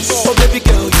craze. Oh, baby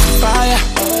girl, you fire.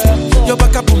 Your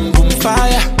back up, boom, boom,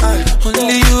 fire.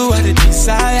 Only you are the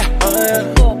desire. Oh,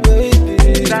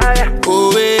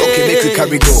 yeah. Okay, make you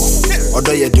carry go. Or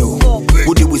do you do?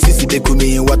 Would you see they come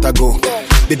in what I go?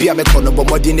 Baby, I'm a corner, but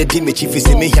more than a dimage. If you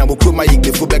see me here, we'll put my ink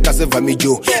before back as if I'm a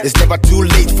Joe. It's never too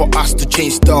late for us to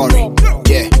change story.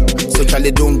 Yeah, so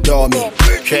Charlie, don't door me.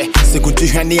 Okay, so good to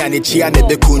hear me and it's here and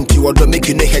the country. Or don't make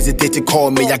you no hesitate to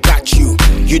call me. I got you.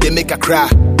 You didn't make a cry.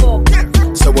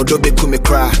 So what don't make me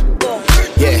cry?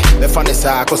 Yeah, me find the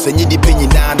side, cause I need the opinion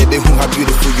now, baby, who how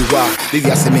beautiful you are.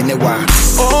 Baby, I say me no one.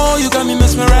 Oh, you got me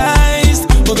mesmerized.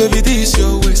 Oh, baby, this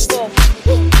your waist.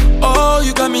 Oh,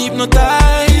 you got me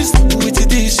hypnotized. With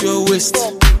this your waist.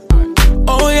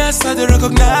 Oh, yes, I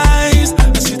recognize.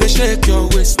 I see they shake your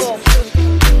waist.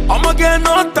 I'ma get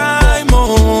no time,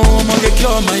 oh, I'ma get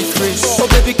cure my craze. Oh,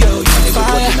 baby girl, you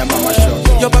fire.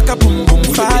 Your back up, boom, boom,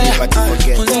 fire.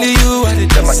 Only you are the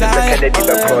desire.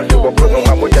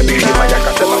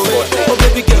 Oh,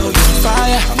 baby girl, you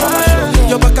fire.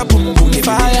 Your back up, boom, boom,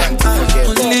 fire.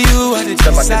 Only you are the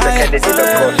desire.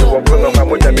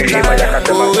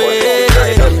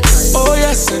 Oh,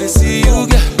 yes, I see you,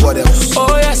 girl. What else?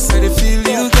 Oh, yes, I feel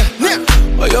you, girl.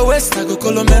 Oh, your waist, I go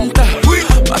colomenta.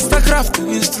 Mastercraft to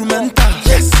instrumental.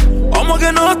 Yes. I'ma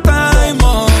get no time,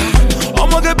 oh.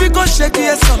 I'ma get big or shaky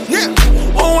or something.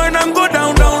 Oh, when I'm go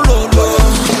down, down low, low.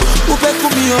 Who back to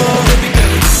me, oh, baby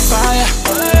girl, you fire.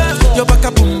 Your back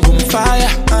up, boom, boom, fire.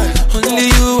 Only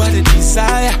you are the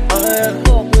desire. Oh,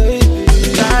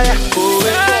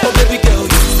 baby girl, you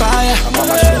fire.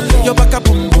 Your back up,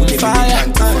 boom, boom, fire.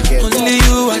 Only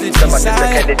you are the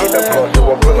desire.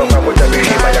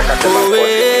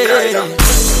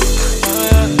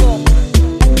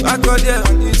 I got there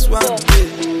on this one.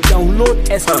 Download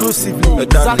exclusively.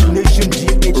 Zack Nation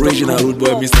GH. Original Root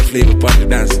Boy, Mr. Flavor, party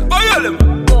dancer. Oh, yeah,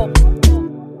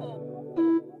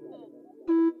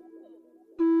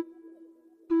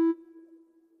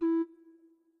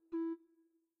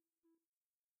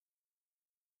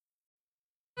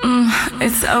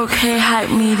 It's okay, hype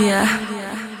media.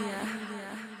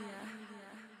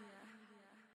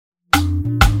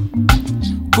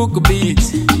 Cook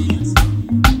beats.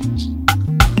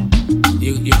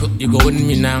 You go with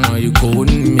me now, or you go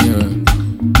with me.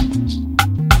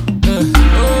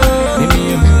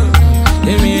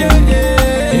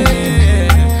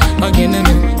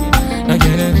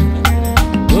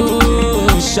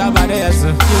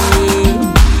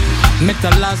 Met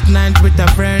her last night with a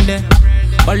friend.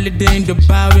 Holiday in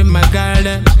Dubai with my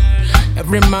girl.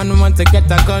 Every man want to get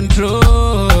a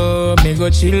control. Me go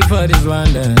chill for this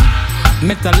one.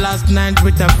 Met her last night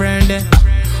with a friend.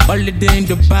 Holiday in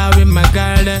Dubai with my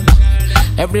girl.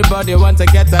 Everybody want to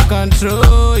get a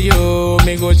control. You,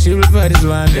 me go chill for this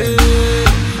one.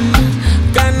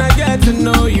 Can I get to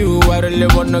know you? I really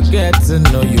wanna get to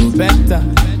know you better.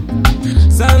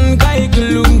 San kai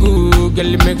kulungu,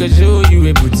 girl, make a show you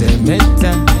a put a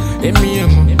meta. Emi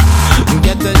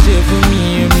get a shape for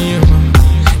me, emi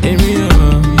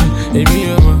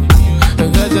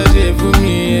get a shape for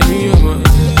me, emi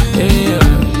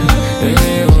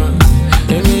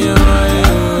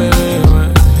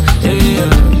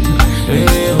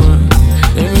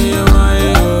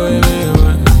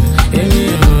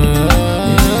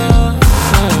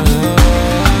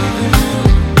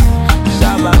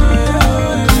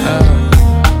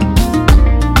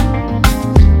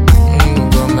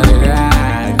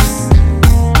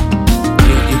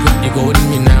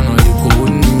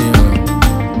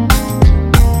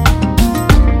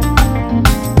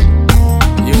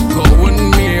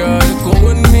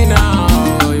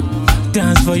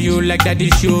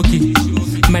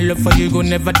love for you go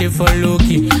never dey for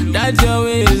low-key. That's your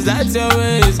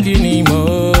ways, skinny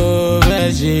more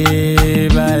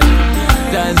vegetable.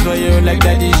 Dance for you like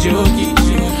that is joking.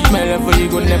 My love for you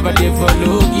go never dey for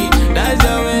low-key. That's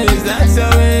your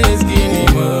ways, skinny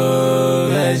more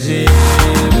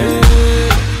vegetable.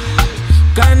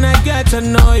 Can I get to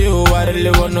know you? I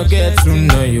really wanna get to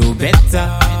know you better.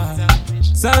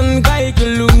 San kai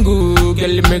kulungu,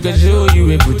 girl, make a show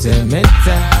you a put a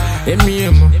meta.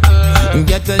 Emioma,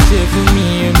 get a shape for me,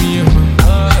 Emioma,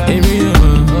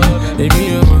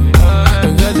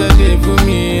 get a shape for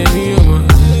me, Emioma,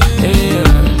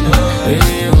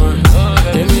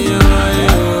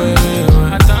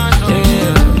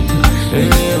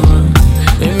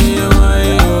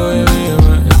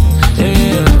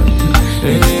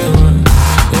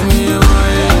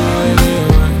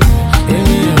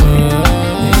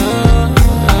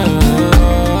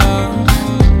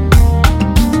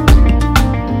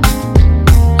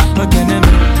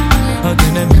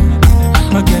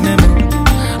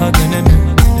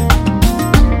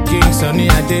 King Sonny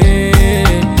Ade,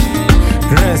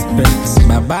 respects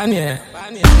Babania.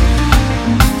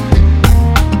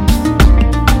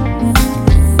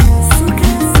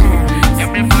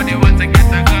 Everybody wants to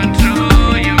get a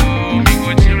control you. Me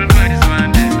go chill for this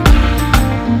one day.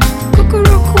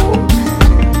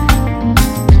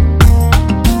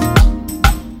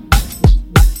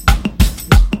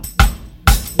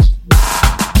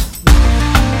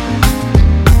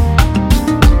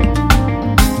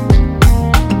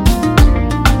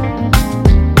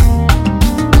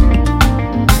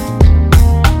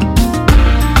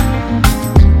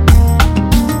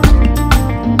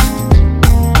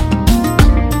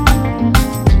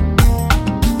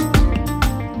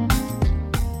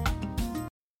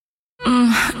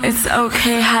 It's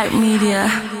okay, hype media.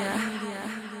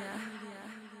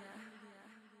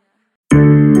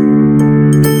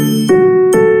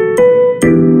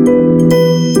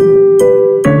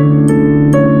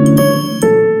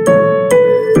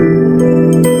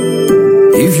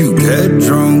 If you get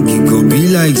drunk, it could be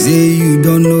like say you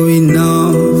don't know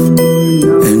enough.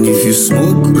 And if you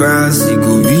smoke grass, it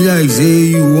could be like say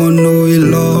you won't know a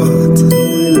lot.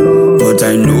 But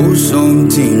I know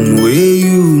something where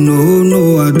you know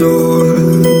at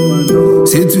all.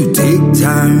 Say to take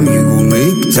time, you go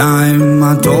make time.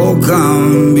 I talk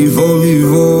calm before.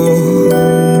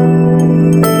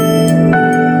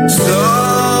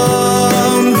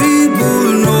 Some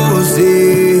people know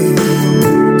say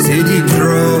the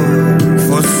drug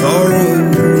for sorrow,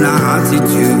 na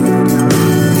attitude.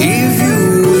 If you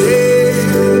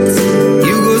wait,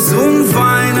 you go soon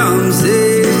find I'm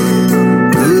say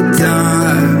good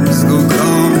times go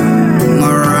come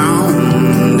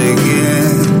around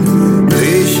again.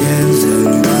 Patience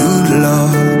and good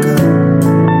luck,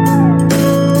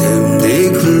 them they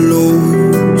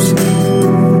close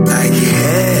like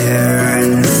hair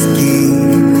and skin.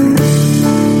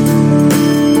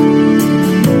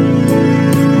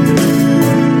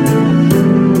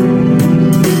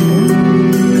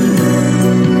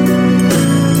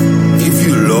 If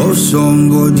you love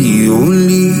somebody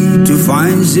only to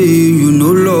find say you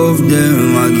no love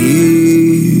them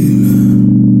again,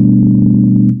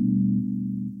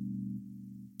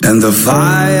 and the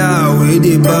fire where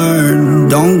they burn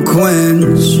don't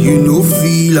quench, you no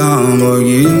feel am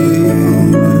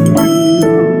again.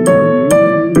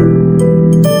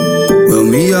 Well,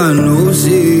 me I know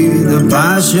say the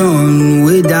passion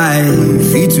we die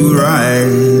fit to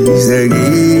rise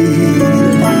again.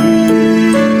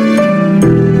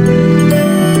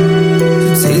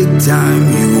 Take time,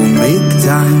 you go make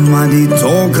time, and they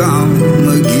talk am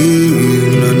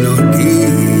again and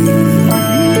again.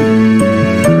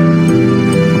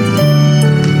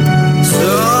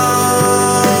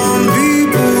 Some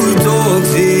people talk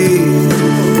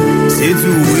say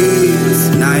to waste,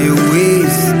 now you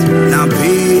waste, now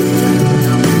pay.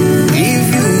 If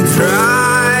you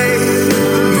try,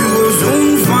 you go soon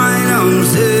find I'm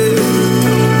say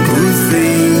good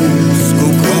things go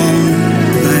come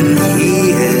and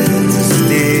here to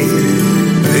stay.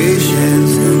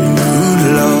 Patience and good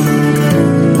luck,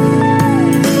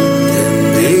 then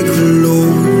they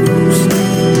close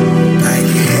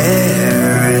like hair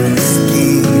and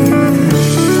skin.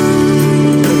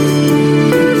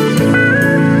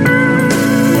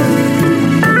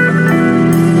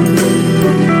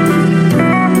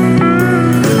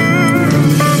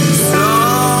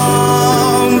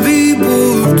 Some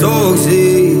people talk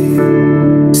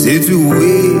say to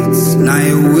wait, now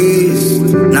you waste,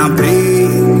 now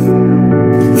pain.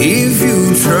 If you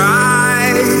try,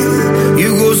 you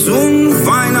go soon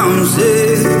find I'm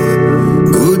say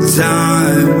good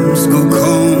times go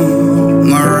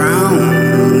come around.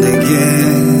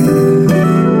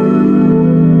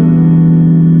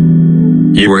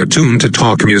 You are tuned to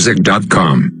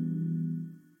talkmusic.com.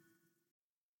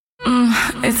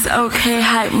 It's okay,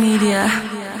 hype media.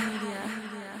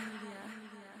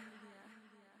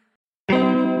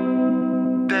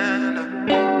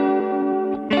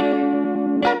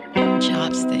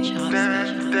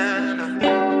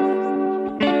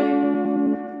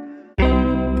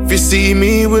 If you see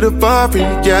me with a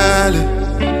foreign gal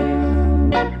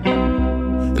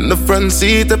in the front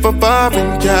seat of a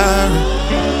foreign car,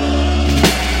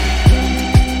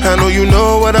 I know you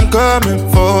know what I'm coming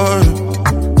for.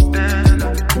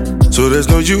 So there's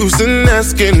no use in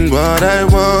asking what I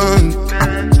want.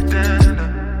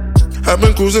 I've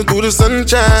been cruising through the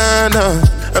sunshine now.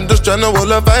 I'm just trying to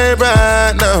hold a vibe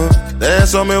right now.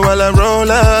 Dance on me while I roll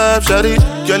up, shawty.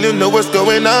 Girl, you know what's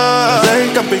going on.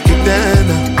 Like I'm get down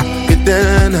now, get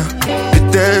down now,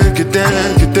 get down, get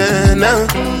down, get down now,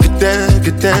 get down,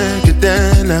 get down, get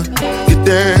down now, get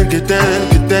down, get down,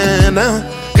 get down now,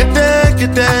 get down,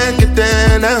 get down, get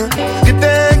down now, get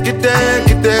down, get down,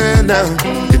 get down now,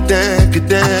 get down, get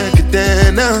down, get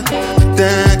down now, get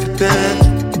down, get down.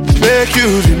 Make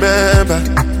you remember,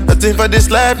 nothing for this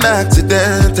life, not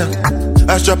accidental.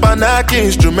 I strap a knock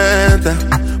instrumental.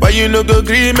 Why you no go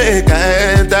green, make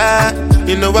I enter?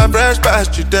 You know I brush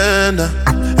past you then.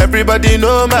 Everybody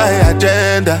know my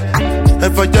agenda.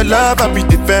 And for your love, I be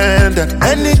defender.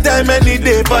 Anytime, any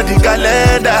day for the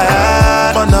calendar.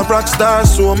 Man a rock star,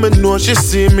 so me know she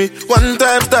see me. One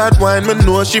time start wine, me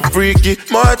know she freaky.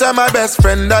 More time my best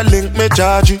friend, I link me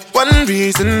charge you. One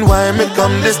reason why me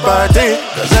come this party,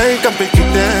 cause I can pick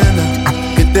it down,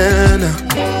 get down,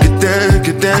 get down,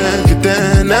 get down, get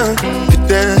down now, get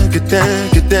down, get down,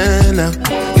 get down now,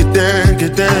 get down,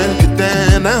 get down, get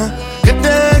down now. Get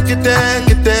down, get down,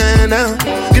 get down now.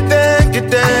 Get down, get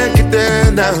down, get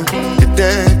down now. Get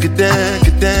down, get down,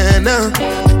 get down now.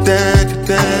 Get down, get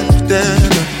down, get down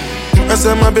now. I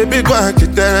said my baby go and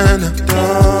get down now.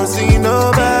 Don't see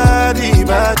nobody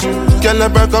but you. Girl I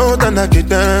broke out and I get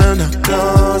down now.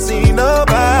 Don't see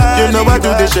nobody. You know I do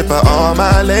this shit for all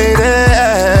my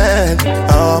ladies,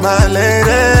 all my ladies.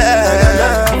 I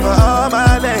got love for all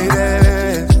my ladies.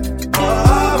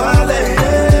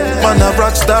 Man a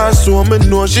rock star, so me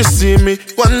know she see me.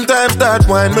 One time start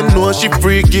wine, me know she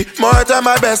freaky. More time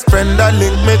my best friend, I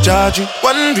link me charge you.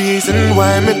 One reason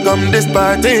why me come this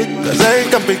party, cause I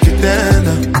can pick it down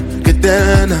now, get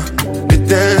down now, get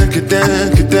down, get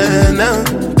down, get down now,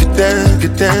 get down,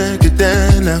 get down, get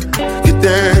down now, get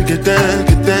down, get down,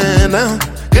 get down now,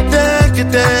 get down,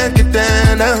 get down, get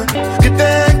down now, get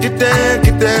down, get down,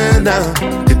 get down now,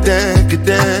 get down, get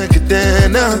down, get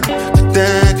down now, get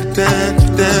down, get down,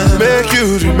 get down. Make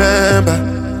you remember,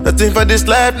 nothing for this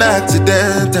life, not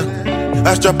accidental.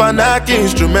 I strap a knock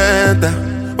instrumental.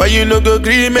 Why you no go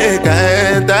green, make I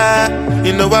enter?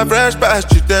 You know I brush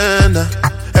past you then.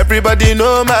 Everybody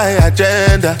know my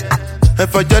agenda. And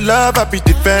for your love, I be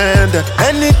defender.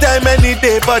 Anytime, any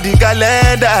day for the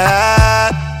calendar.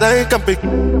 I can pick.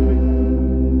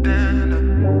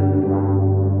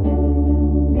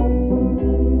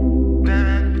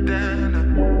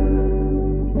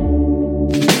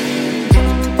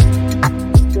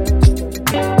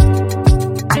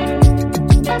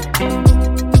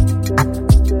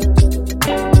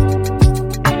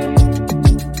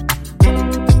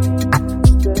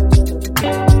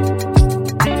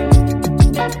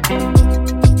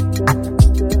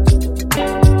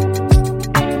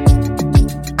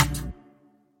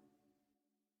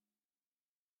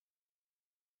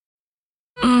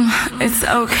 It's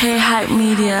okay, hype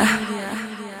media.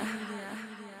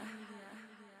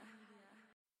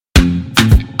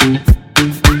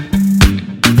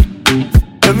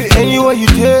 Anywhere you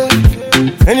there,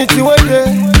 anything what there,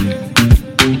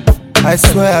 I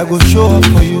swear I go show up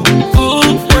for you.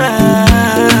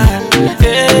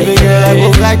 Baby girl, I go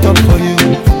light up for you.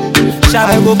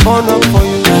 I go burn up for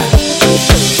you.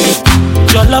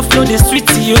 Your love flow the street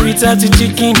to you, return to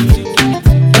chicken.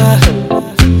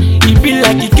 It be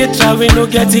like a caterer we no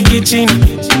get a kitchen.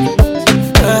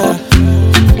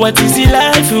 What is the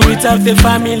life without the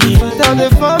family? Without the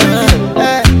family,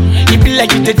 it be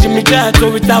like you take Jimmy Carter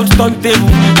without turntable.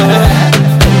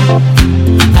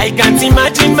 I can't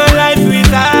imagine my life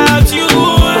without you.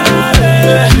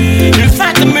 In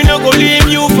fact, me no go leave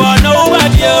you for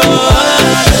nobody.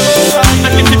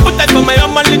 And if you put that for my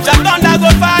own money, I'm gonna go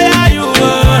fire you.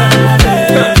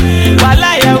 While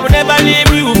I will never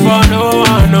leave you for no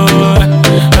one.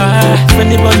 If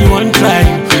anybody want try,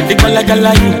 they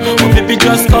gala you. Oh baby,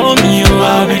 just call me. Oh,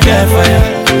 I'll be there for you.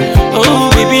 Oh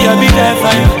baby, I'll be there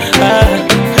for you.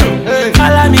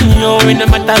 Follow me, oh, it no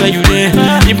matter where you there.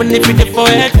 Even Even if it's for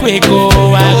earthquake,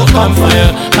 oh, I will come for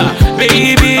you.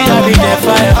 Baby, I'll be there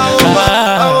for you.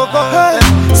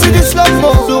 See this love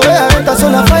move, the way I enter,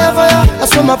 so la fire, fire. I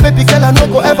saw my baby girl, I no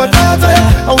go ever tire.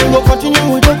 And we go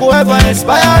continue, we don't go ever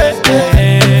expire.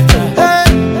 Hey,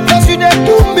 cause you there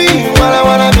to me,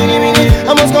 wanna mini.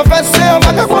 I must confess, say I'm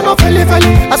back, I wanna feel it.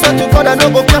 I swear to God, I no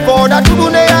go care for that to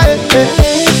do.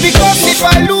 Because if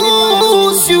I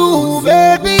lose you,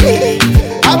 baby,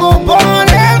 I go burn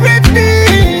everything.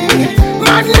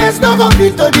 Madness no go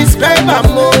fit to describe my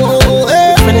more.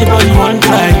 If anybody want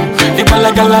try, they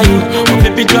gala you. Oh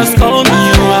baby, just call me,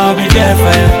 oh I'll be there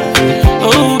for you.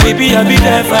 Oh baby, I'll be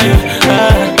there for you.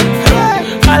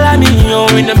 Follow me, oh,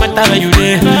 in no matter where you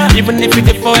there. Even if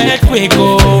it's for earthquake,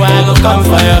 oh, I go come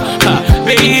for you.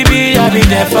 Baby, I'll be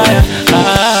there for you.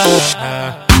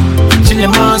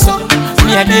 Chillin' monster,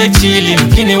 me a day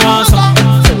chillin', kini want some.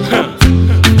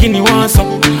 Kini want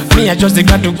some. Me I just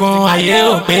got to go, I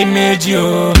pay made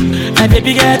you. And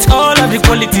baby get all of the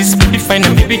qualities, baby fine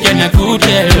and baby get a good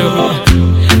hello.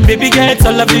 Baby get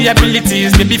all of the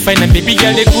abilities, baby fine and baby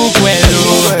get a cook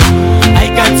well. I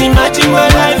can't imagine my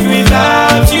life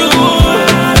without you.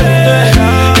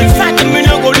 In fact, I'm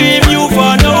not gonna leave you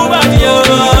for nobody.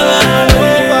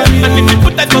 And if you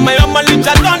put that for my own money,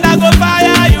 just don't go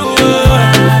fire you.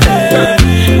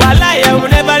 While I will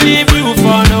never leave you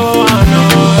for no one.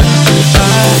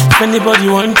 If anybody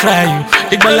want try you,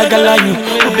 they gala you.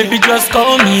 Oh baby, just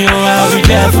call me, oh I'll be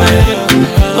there for you.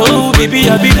 Oh baby,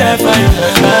 I'll be there for you.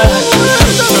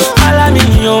 Follow me,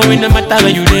 oh, no matter where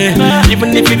you there.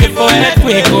 Even if it's for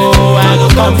earthquake, oh I go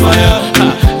come for you.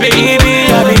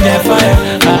 Baby, I'll be there for you.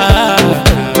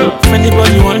 If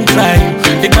anybody want try you,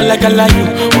 they gala you.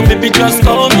 Oh baby, just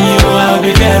call me, oh I'll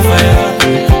be there for you.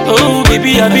 Oh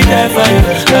baby, I'll be there for you.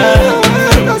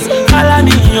 Follow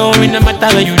me, oh, no matter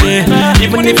where you there.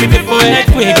 Even if it's for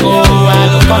earthquake, oh, I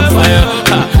go come for you.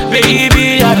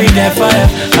 Baby, I'll be there for you.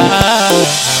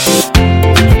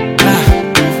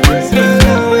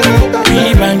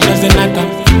 Me bang just the knocker.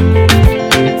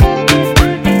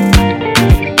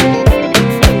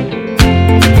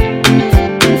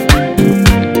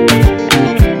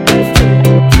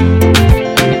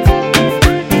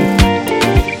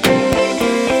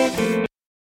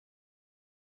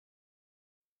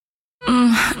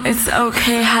 It's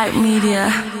okay, hype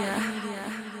media.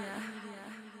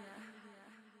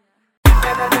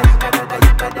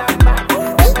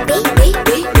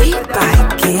 Beat by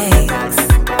Kings.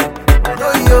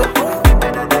 Yo.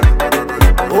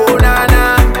 Oh na na.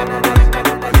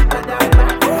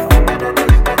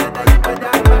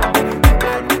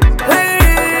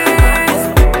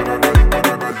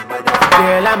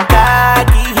 Girl, I'm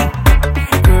cocky.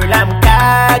 Girl, I'm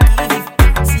cocky.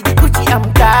 See the Gucci, I'm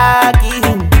cocky.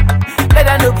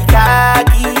 Better no be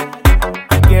cocky.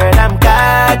 Girl, I'm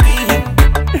cocky.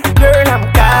 Girl, I'm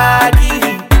cocky.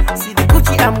 See the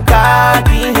Gucci, I'm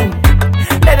cocky.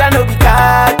 Better no be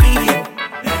cocky.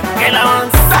 Girl, I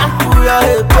want sample your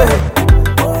hip.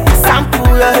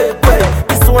 Sample your hip.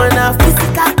 This one a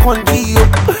physical condio.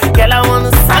 Girl, I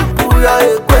want sample your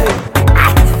hip.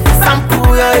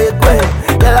 Sample your hip.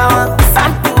 Girl, I want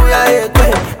sample your hip.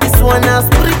 This one a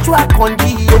spiritual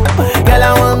condio. Girl, I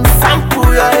want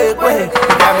sample your hip.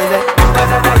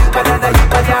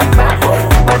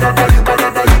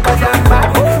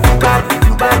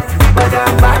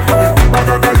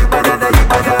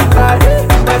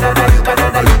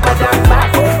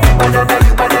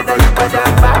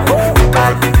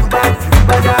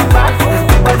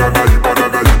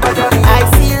 I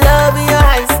see love in your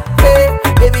eyes, hey.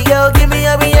 Baby girl, give me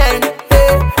your behind,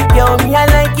 hey. Yo, me I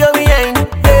like your behind,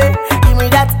 hey. Give me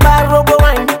that robo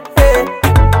wine, hey.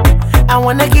 I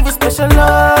wanna give you special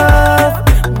love,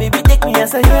 baby take me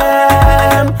as I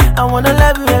am. I wanna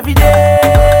love you every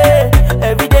day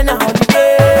na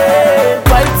holiday.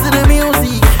 Vibe to the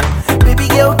music, baby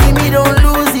girl, give me, don't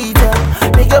lose it.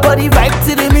 Make your body vibe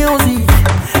to the music,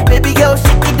 baby girl,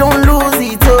 shake it, don't lose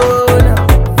it. Oh, no.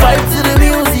 Vibe to the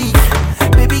music,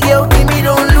 baby girl, give me,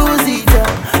 don't lose it.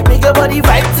 Make your body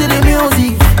vibe to the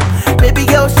music, baby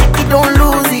girl,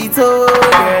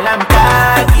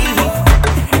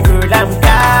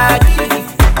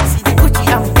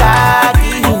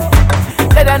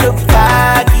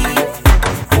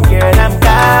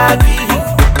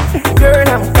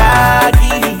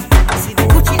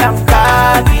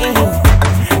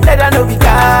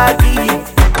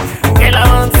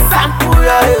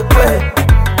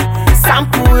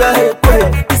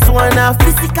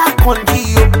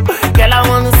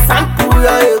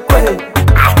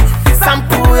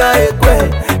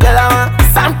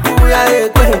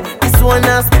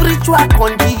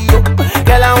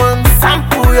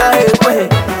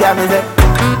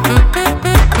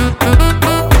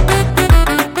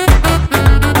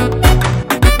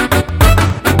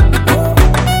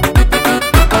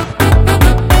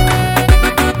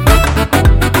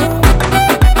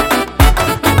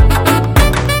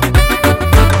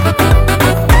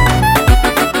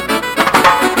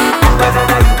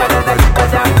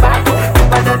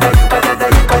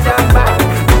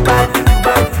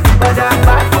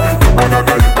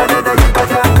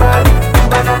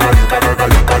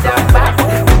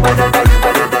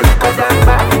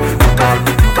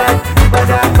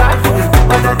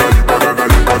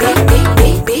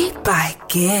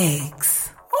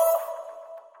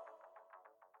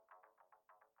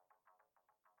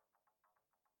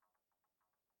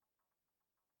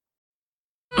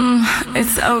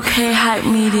 It's okay, hype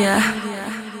media.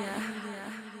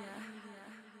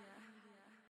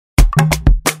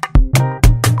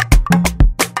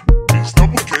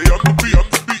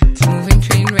 Moving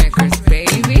Train Records,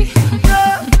 baby.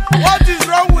 What is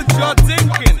wrong with your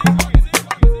thinking?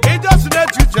 It doesn't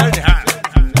let you join hands.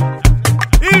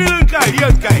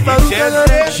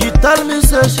 She tell me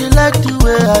say she like the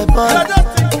way I bought.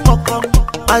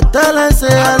 I tell her say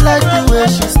I like the way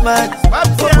she smile.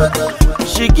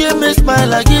 She give me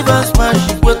smile, I give her smile.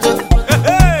 She put it.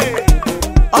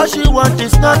 All she want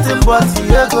is nothing but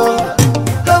Diego.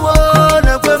 Come on,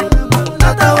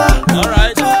 Natawa.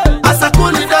 Alright. As I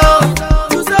cool it down,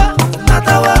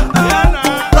 Natawa.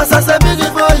 Cause I say big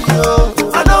for you.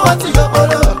 I know what you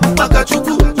follow.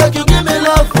 Makachuku, make you give me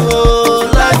love.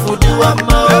 Life would do one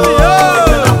more.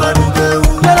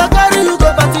 Let I carry you go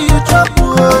party, you chop, you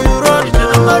run.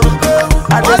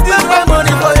 I just spend my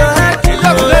money for your head.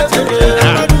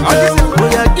 Oh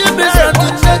yeah, give me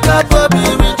something, make up for me,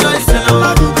 rejoicing.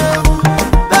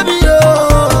 Baby, yo,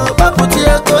 put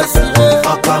your go see.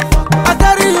 I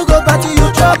carry you go party, you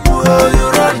chop, you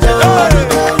run.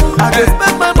 I just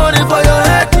spend my money for your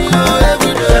head,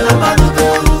 every day.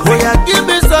 Oh yeah, give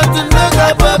me something, make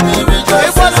up for me,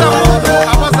 rejoicing.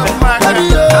 Baby,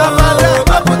 yo,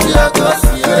 put your go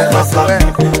see.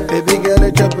 Baby girl,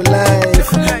 it's up life.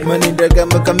 Money that got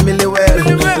me come million well.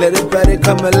 Let it party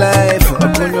come alive.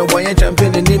 Upon your wine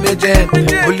champion in image.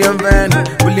 Bullion van.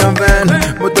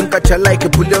 Mutun catch like a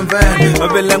bullion van. A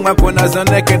belong my ponas on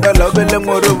naked. A love belong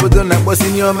more over the boss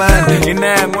in your man. In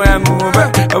a move.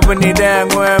 Open it down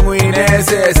where we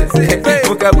SS.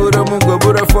 Mukaburo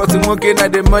Mugabura for to looking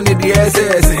at the money, the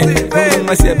SS.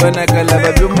 Mumasi Banakala,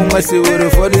 Mumasi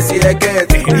for this year.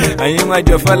 And you might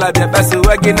just fall out the bus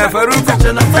wagging up a roof.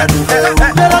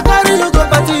 Let I carry you go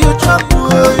party, you chop,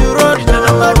 you run.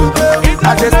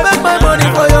 I just spend my money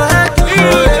for your head.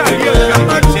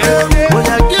 When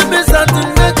you give me something,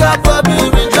 make up for me,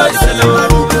 rejoicing.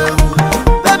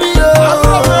 Baby, yo,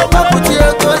 put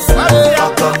your go see.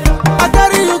 I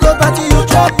carry you go party, you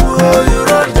chop, you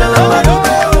run.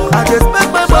 I just spend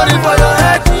my money for your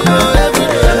head, every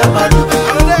day.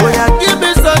 When you give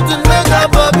me something, make up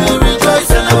for me,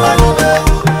 rejoicing.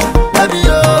 Baby,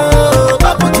 yo,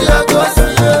 put your go see.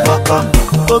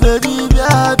 Oh baby,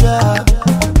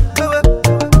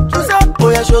 oh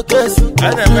yeah, showcase.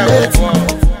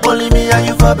 Only me and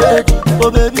you for baby. Oh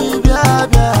baby,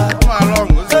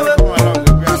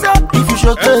 if you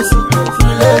showcase,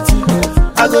 relate.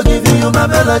 I go give you my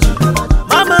melody.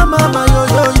 Mama,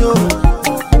 yo.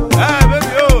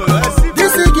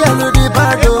 This is girl with the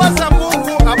bad.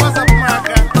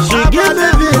 She give me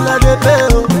villa de pay.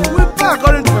 We pay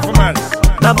according to performance.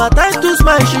 Now my time to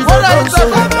smile, she don't say.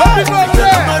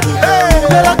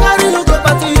 Let I carry you go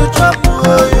party, you chop, you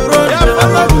run.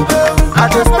 I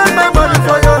just spend my money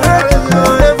for your head,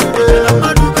 every day.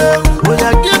 When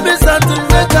you give me something,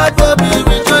 make up for me,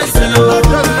 rejoicing.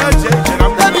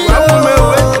 Baby,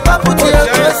 put your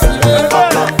dress.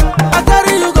 I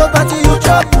carry you go party, you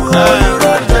chop, you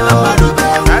run.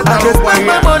 I just spend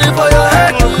my money for your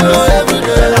head, every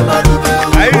day.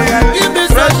 When you give me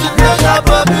something, make up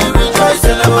for me,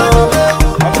 rejoicing.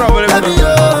 Baby,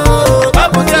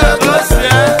 put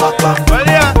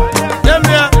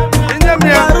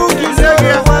your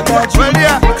dress.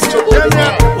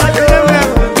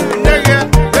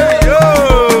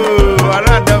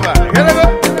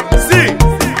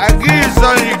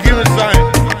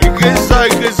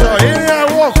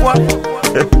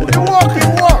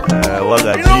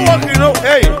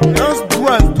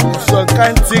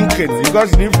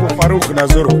 Because you need for Farouk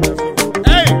Nazoro.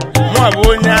 Hey,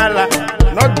 Mwabonyala,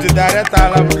 not the direct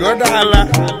Allah, the other Allah.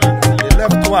 The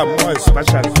left one more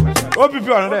special. What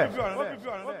people on there?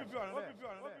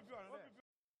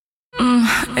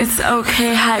 It's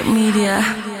okay, hype media.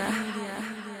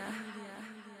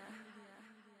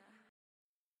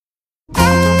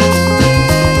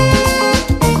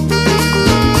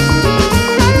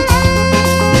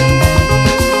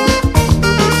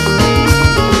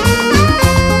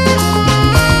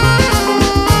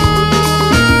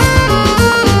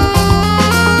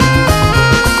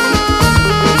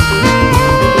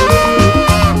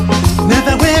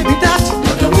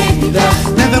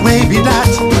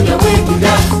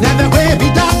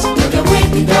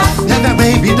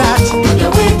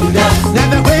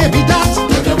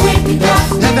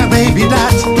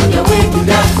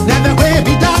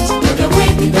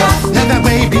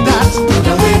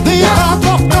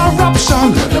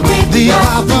 The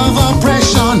path of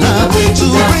oppression to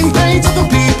bring pain to the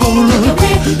people,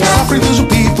 suffering to the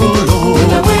people.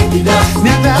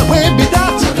 Never way be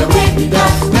that.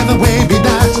 Never way be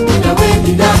that.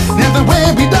 the way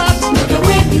be that.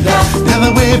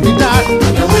 The way be that.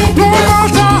 No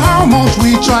matter how much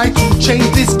we try to change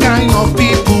this kind of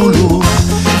people,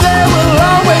 there will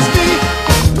always be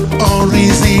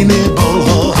unreasonable